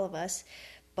duality of all of us.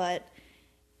 But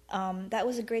that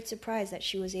was a great surprise that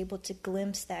she was able to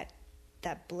glimpse that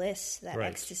bliss, that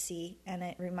Right. ecstasy, and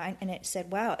it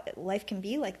said, wow, life can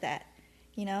be like that.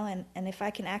 And if I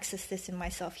can access this in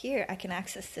myself here, I can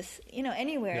access this,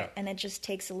 anywhere. Yeah. And it just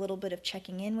takes a little bit of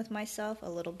checking in with myself, a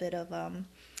little bit of,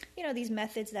 these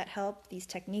methods that help, these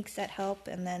techniques that help,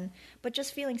 but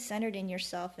just feeling centered in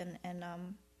yourself and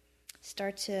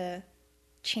start to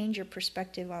change your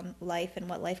perspective on life and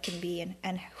what life can be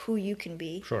and who you can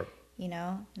be. Sure.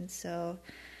 And so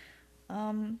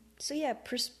yeah,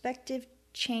 perspective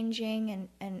changing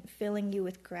and filling you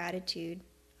with gratitude.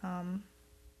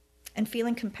 And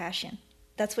feeling compassion.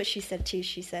 That's what she said too.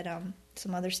 She said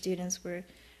some other students were,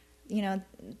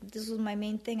 this was my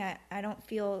main thing. I don't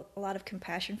feel a lot of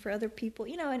compassion for other people,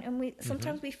 and we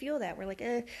sometimes we feel that. We're like,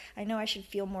 I know I should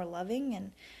feel more loving,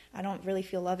 and I don't really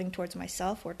feel loving towards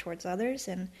myself or towards others.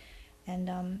 And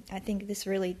I think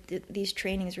these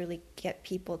trainings really get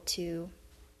people to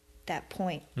that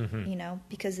point,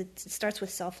 because it starts with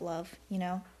self-love,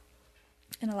 and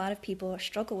a lot of people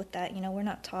struggle with that. We're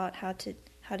not taught how to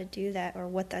do that or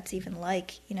what that's even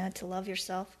like, to love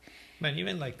yourself. Man,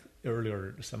 even like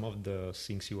earlier, some of the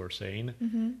things you were saying,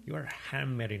 you are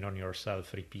hammering on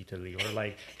yourself repeatedly, or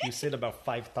like you said about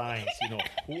 5 times,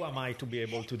 who am I to be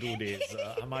able to do this?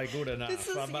 Am I good enough? This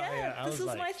was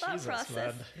my thought Jesus,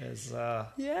 process.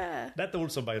 Man, that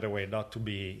also, by the way, not to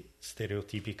be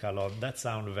stereotypical, or that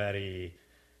sound very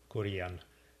Korean.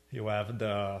 You have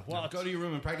what? Go to your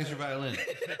room and practice your violin.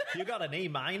 You got an A-.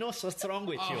 What's wrong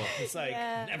with you? It's like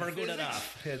never good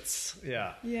enough. It's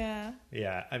yeah.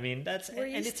 I mean,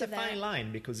 it's a fine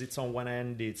line, because it's on one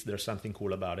end, there's something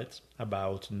cool about it,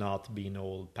 about not being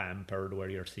all pampered, where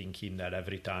you're thinking that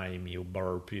every time you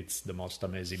burp, it's the most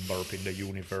amazing burp in the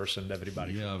universe, and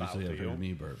everybody should bow to you.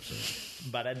 Me burp. So.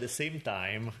 But at the same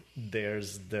time,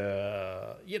 there's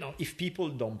if people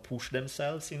don't push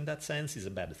themselves in that sense, is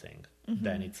a bad thing.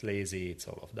 Then it's lazy, it's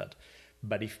all of that.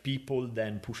 But if people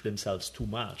then push themselves too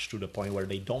much to the point where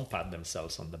they don't pat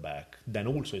themselves on the back, then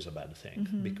also is a bad thing,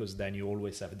 because then you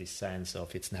always have this sense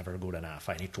of it's never good enough.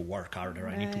 I need to work harder.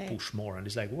 Right. I need to push more. And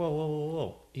it's like,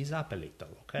 whoa, ease up a little,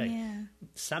 okay? Yeah.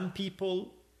 Some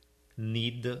people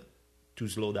need to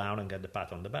slow down and get the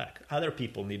pat on the back. Other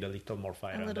people need a little more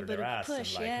fire under their ass.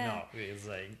 Push, and no, it's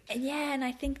like... And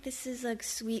I think this is a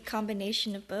sweet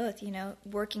combination of both,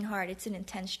 working hard. It's an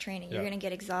intense training. You're going to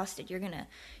get exhausted. You're going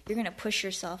to push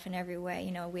yourself in every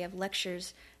way. We have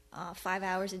lectures 5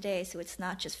 hours a day, so it's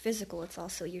not just physical. It's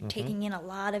also you're taking in a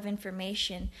lot of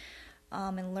information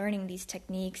and learning these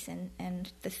techniques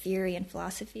and the theory and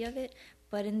philosophy of it.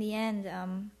 But in the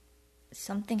end,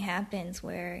 something happens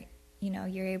where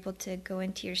you're able to go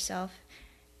into yourself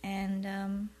and,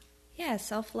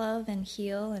 self-love and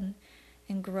heal and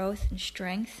growth and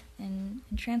strength and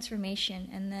transformation.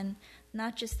 And then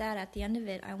not just that, at the end of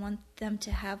it, I want them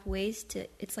to have ways to,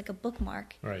 it's like a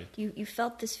bookmark. Right. You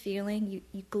felt this feeling,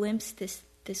 you glimpsed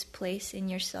this place in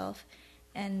yourself.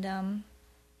 And,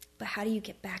 but how do you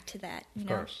get back to that? Of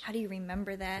course. How do you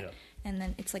remember that? Yeah. And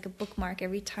then it's like a bookmark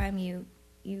every time you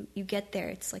get there.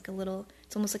 It's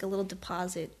almost like a little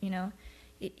deposit,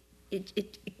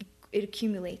 it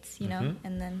accumulates, and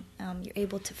then you're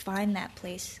able to find that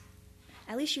place.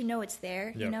 At least it's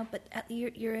there, but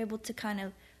you're able to kind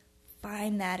of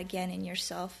find that again in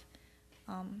yourself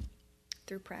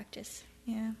through practice.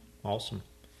 Yeah. Awesome.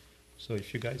 So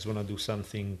if you guys want to do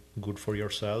something good for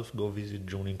yourself, go visit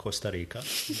June in Costa Rica. That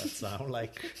sounds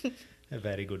like a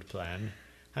very good plan.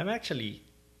 I'm actually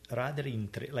rather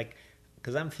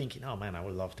because I'm thinking, oh man, I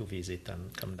would love to visit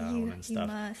and come down and stuff. You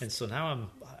must. And so now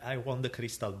I want the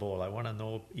crystal ball. I want to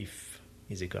know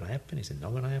is it going to happen? Is it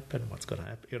not going to happen? What's going to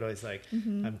happen? It's like,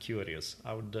 I'm curious.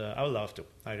 I would love to.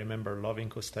 I remember loving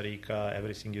Costa Rica.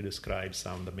 Everything you described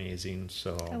sound amazing.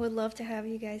 So I would love to have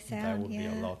you guys down. That would be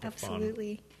a lot of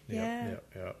absolutely. fun. Yeah.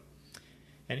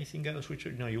 Anything else which,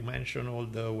 you mentioned all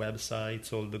the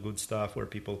websites, all the good stuff where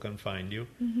people can find you.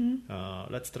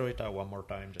 Let's throw it out one more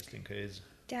time just in case.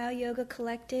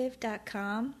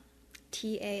 DaoYogaCollective.com,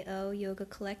 TAO Yoga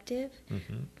Collective.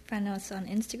 Find us on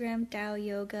Instagram,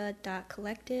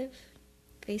 DaoYoga.collective,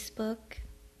 Facebook.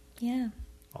 Yeah.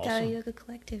 Awesome. Dao Yoga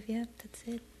Collective, yeah, that's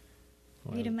it.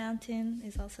 Well, Vita Mountain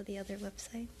is also the other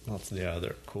website. That's the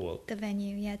other. Cool. The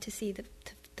venue, yeah, to see the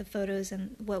photos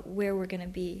and where we're going to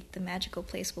be, the magical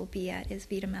place we'll be at is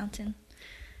Vita Mountain.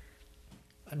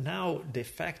 And now the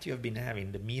effect you have been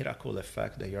having, the miracle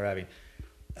effect that you're having,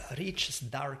 reaches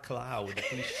dark cloud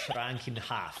that is shrunk in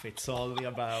half. It's only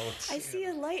about... I see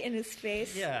a light in his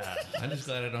face. Yeah. I'm just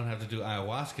glad I don't have to do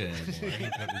ayahuasca anymore. I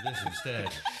can do this instead.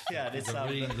 Yeah,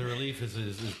 The relief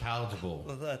is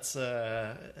palatable. That's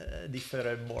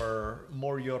different,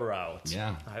 more your route.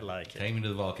 Yeah. I like it. Take me to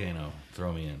the volcano.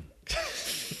 Throw me in.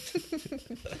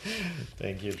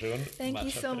 Thank you, June. Thank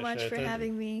you so much for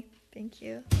having me. Thank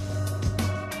you.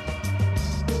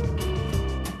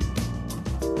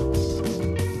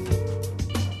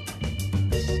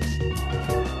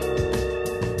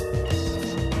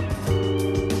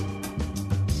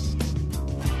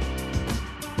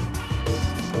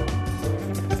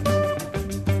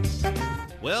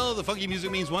 Well, the funky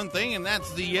music means one thing, and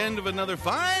that's the end of another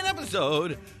fine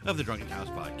episode of the Drunken House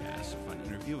Podcast. A fun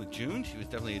interview with June. She was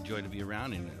definitely a joy to be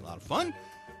around and a lot of fun.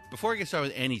 Before I get started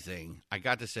with anything, I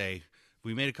got to say,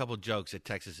 we made a couple jokes at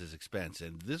Texas's expense,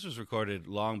 and this was recorded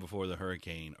long before the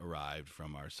hurricane arrived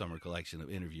from our summer collection of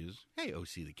interviews. Hey,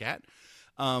 OC the cat.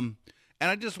 And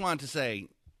I just wanted to say,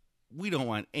 we don't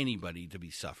want anybody to be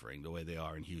suffering the way they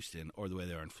are in Houston or the way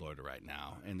they are in Florida right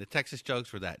now. And the Texas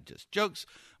jokes were that, just jokes.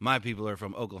 My people are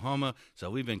from Oklahoma, so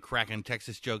we've been cracking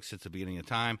Texas jokes since the beginning of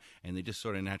time, and they just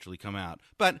sort of naturally come out.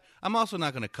 But I'm also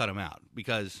not going to cut them out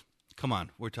because, come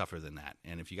on, we're tougher than that.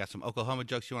 And if you got some Oklahoma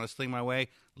jokes you want to sling my way,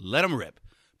 let them rip.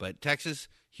 But Texas,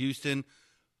 Houston,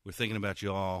 we're thinking about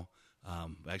you all.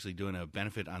 Actually doing a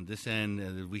benefit on this end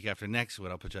the week after next, but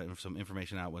I'll put some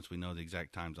information out once we know the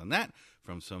exact times on that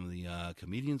from some of the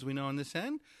comedians we know on this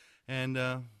end.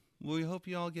 And we hope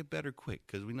you all get better quick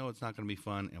because we know it's not going to be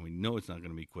fun and we know it's not going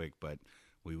to be quick, but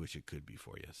we wish it could be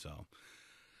for you. So,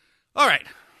 all right.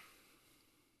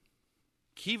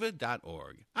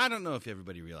 Kiva.org. I don't know if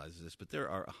everybody realizes this, but there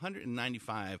are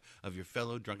 195 of your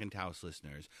fellow Drunken Taoist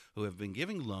listeners who have been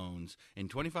giving loans in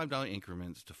 $25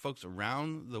 increments to folks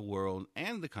around the world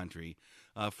and the country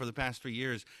for the past 3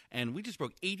 years, and we just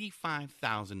broke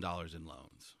 $85,000 in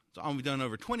loans. So we've done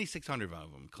over 2,600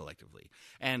 of them collectively.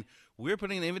 And we're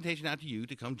putting an invitation out to you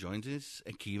to come join us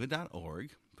at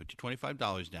Kiva.org. Put your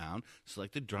 $25 down.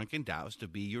 Select the Drunken Taoist to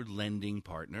be your lending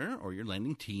partner or your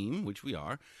lending team, which we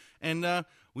are. And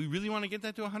we really want to get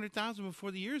that to 100,000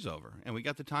 before the year's over. And we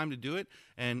got the time to do it.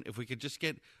 And if we could just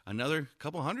get another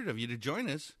couple hundred of you to join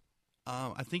us,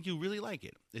 I think you'll really like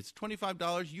it. It's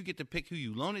 $25. You get to pick who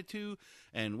you loan it to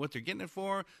and what they're getting it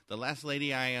for. The last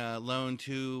lady I loaned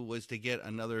to was to get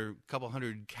another couple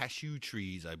hundred cashew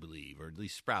trees, I believe, or at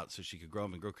least sprouts so she could grow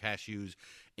them and grow cashews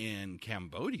in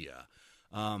Cambodia.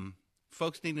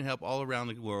 Folks needing help all around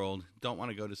the world. Don't want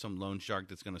to go to some loan shark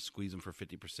that's going to squeeze them for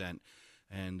 50%.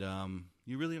 And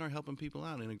you really are helping people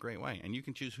out in a great way. And you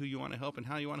can choose who you want to help and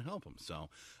how you want to help them. So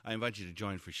I invite you to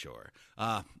join for sure.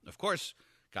 Of course,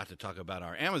 got to talk about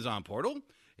our Amazon portal.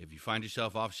 If you find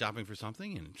yourself off shopping for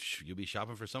something, and you'll be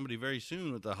shopping for somebody very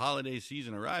soon with the holiday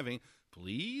season arriving,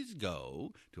 please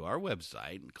go to our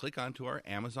website and click onto our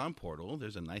Amazon portal.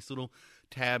 There's a nice little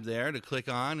tab there to click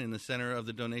on in the center of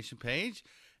the donation page.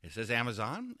 It says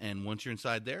Amazon, and once you're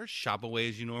inside there, shop away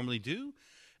as you normally do,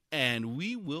 and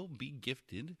we will be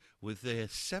gifted with a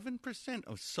 7%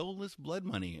 of soulless blood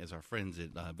money, as our friends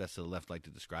at Best of the Left like to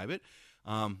describe it,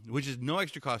 which is no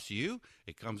extra cost to you.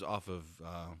 It comes off of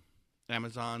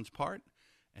Amazon's part,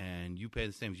 and you pay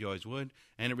the same as you always would,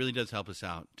 and it really does help us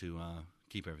out to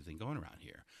keep everything going around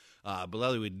here.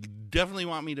 Bilali would definitely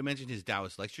want me to mention his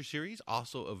Taoist lecture series,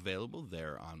 also available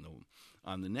there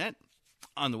on the net,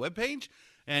 on the webpage,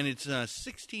 and it's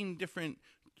 16 different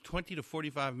 20 to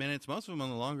 45 minutes, most of them on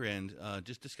the longer end,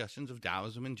 just discussions of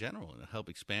Taoism in general, and help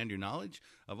expand your knowledge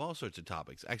of all sorts of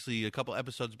topics. Actually, a couple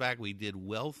episodes back, we did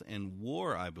wealth and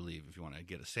war, I believe, if you want to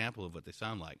get a sample of what they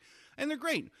sound like. And they're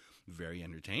great. Very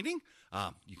entertaining.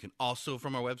 You can also,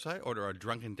 from our website, order our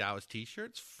Drunken Taoist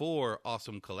t-shirts. 4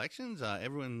 awesome collections.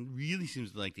 Everyone really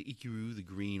seems to like the Ikiru, the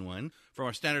green one. From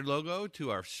our standard logo to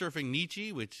our Surfing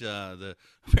Nietzsche, which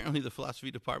apparently the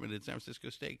philosophy department at San Francisco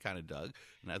State kind of dug.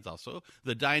 And that's also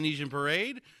the Dionysian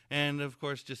Parade. And, of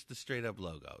course, just the straight-up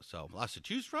logo. So lots to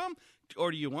choose from.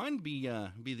 Order you one. Be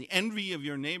the envy of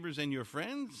your neighbors and your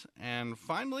friends. And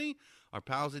finally, our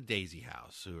pals at Daisy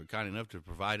House, who are kind enough to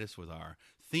provide us with our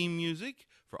theme music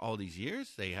for all these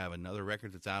years. They have another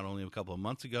record that's out only a couple of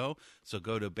months ago. So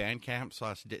go to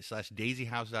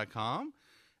bandcamp/daisyhouse.com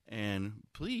and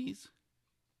please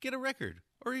get a record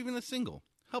or even a single.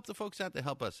 Help the folks out to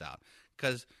help us out,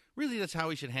 because really that's how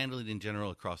we should handle it in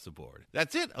general across the board.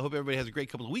 That's it. I hope everybody has a great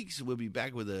couple of weeks. We'll be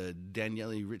back with a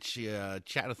Daniele Ricci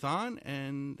chatathon,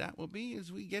 and that will be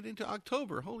as we get into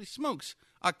October. Holy smokes.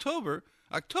 October,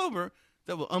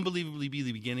 that will unbelievably be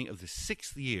the beginning of the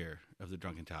 6th year of the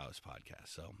Drunken Taoist podcast.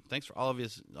 So thanks for all of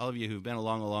you who've been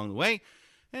along the way,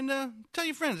 and tell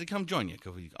your friends to come join you,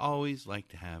 because we always like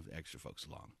to have extra folks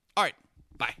along. All right,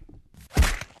 bye.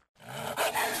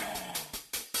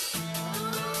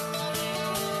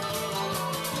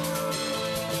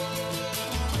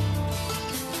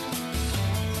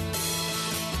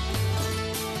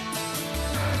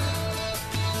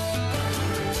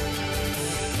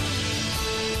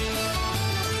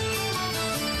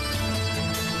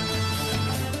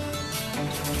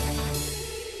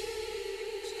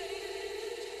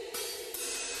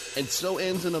 And so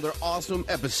ends another awesome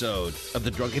episode of the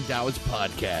Drunken Taoist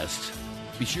podcast.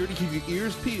 Be sure to keep your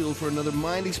ears peeled for another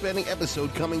mind-expanding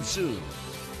episode coming soon.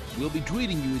 We'll be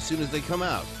tweeting you as soon as they come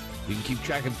out. You can keep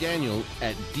track of Daniel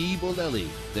at dbolelli.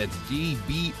 That's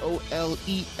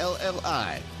DBOLELLI.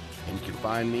 And you can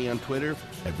find me on Twitter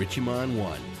at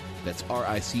Richimon1. That's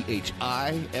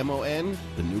RICHIMON,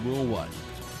 the numeral 1.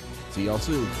 See y'all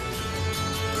soon.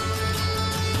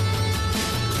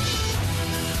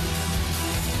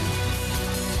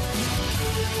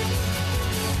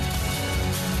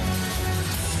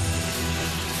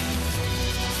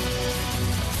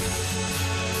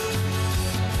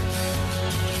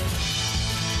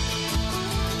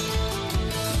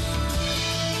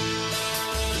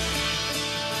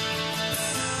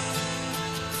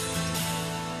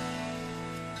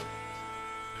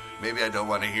 Maybe I don't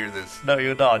want to hear this. No,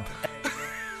 you don't.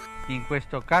 In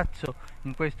questo caso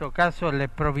le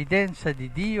provvidenza di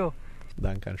Dio.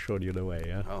 Duncan showed you the way,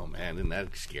 yeah? Oh, man, isn't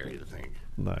that scary to think?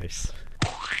 Nice.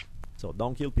 So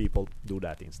don't kill people, do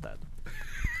that instead.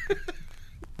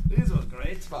 This was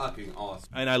great. Fucking awesome.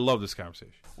 And I love this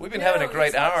conversation. We've been having a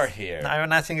great hour here. I have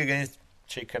nothing against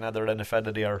chicken other than the fact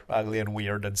that they are ugly and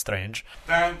weird and strange.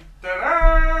 Dun, dun,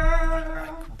 I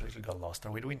dun. completely got lost.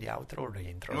 Are we doing the outro or the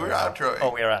intro? We're outroing.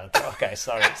 Oh, we're outro. Okay,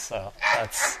 sorry. So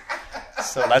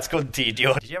let's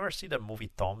continue. Did you ever see the movie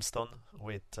Tombstone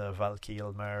with Val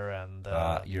Kilmer and?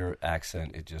 Your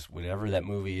accent, it just whatever that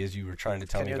movie is you were trying to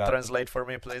tell me Can you about. translate for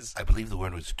me, please? I believe the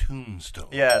word was tombstone.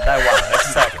 Yeah, that one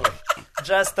exactly.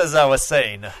 Just as I was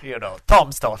saying,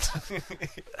 Tombstone.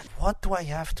 What do I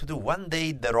have to do? One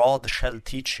day the rod shall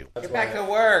teach you. Get back to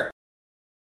work.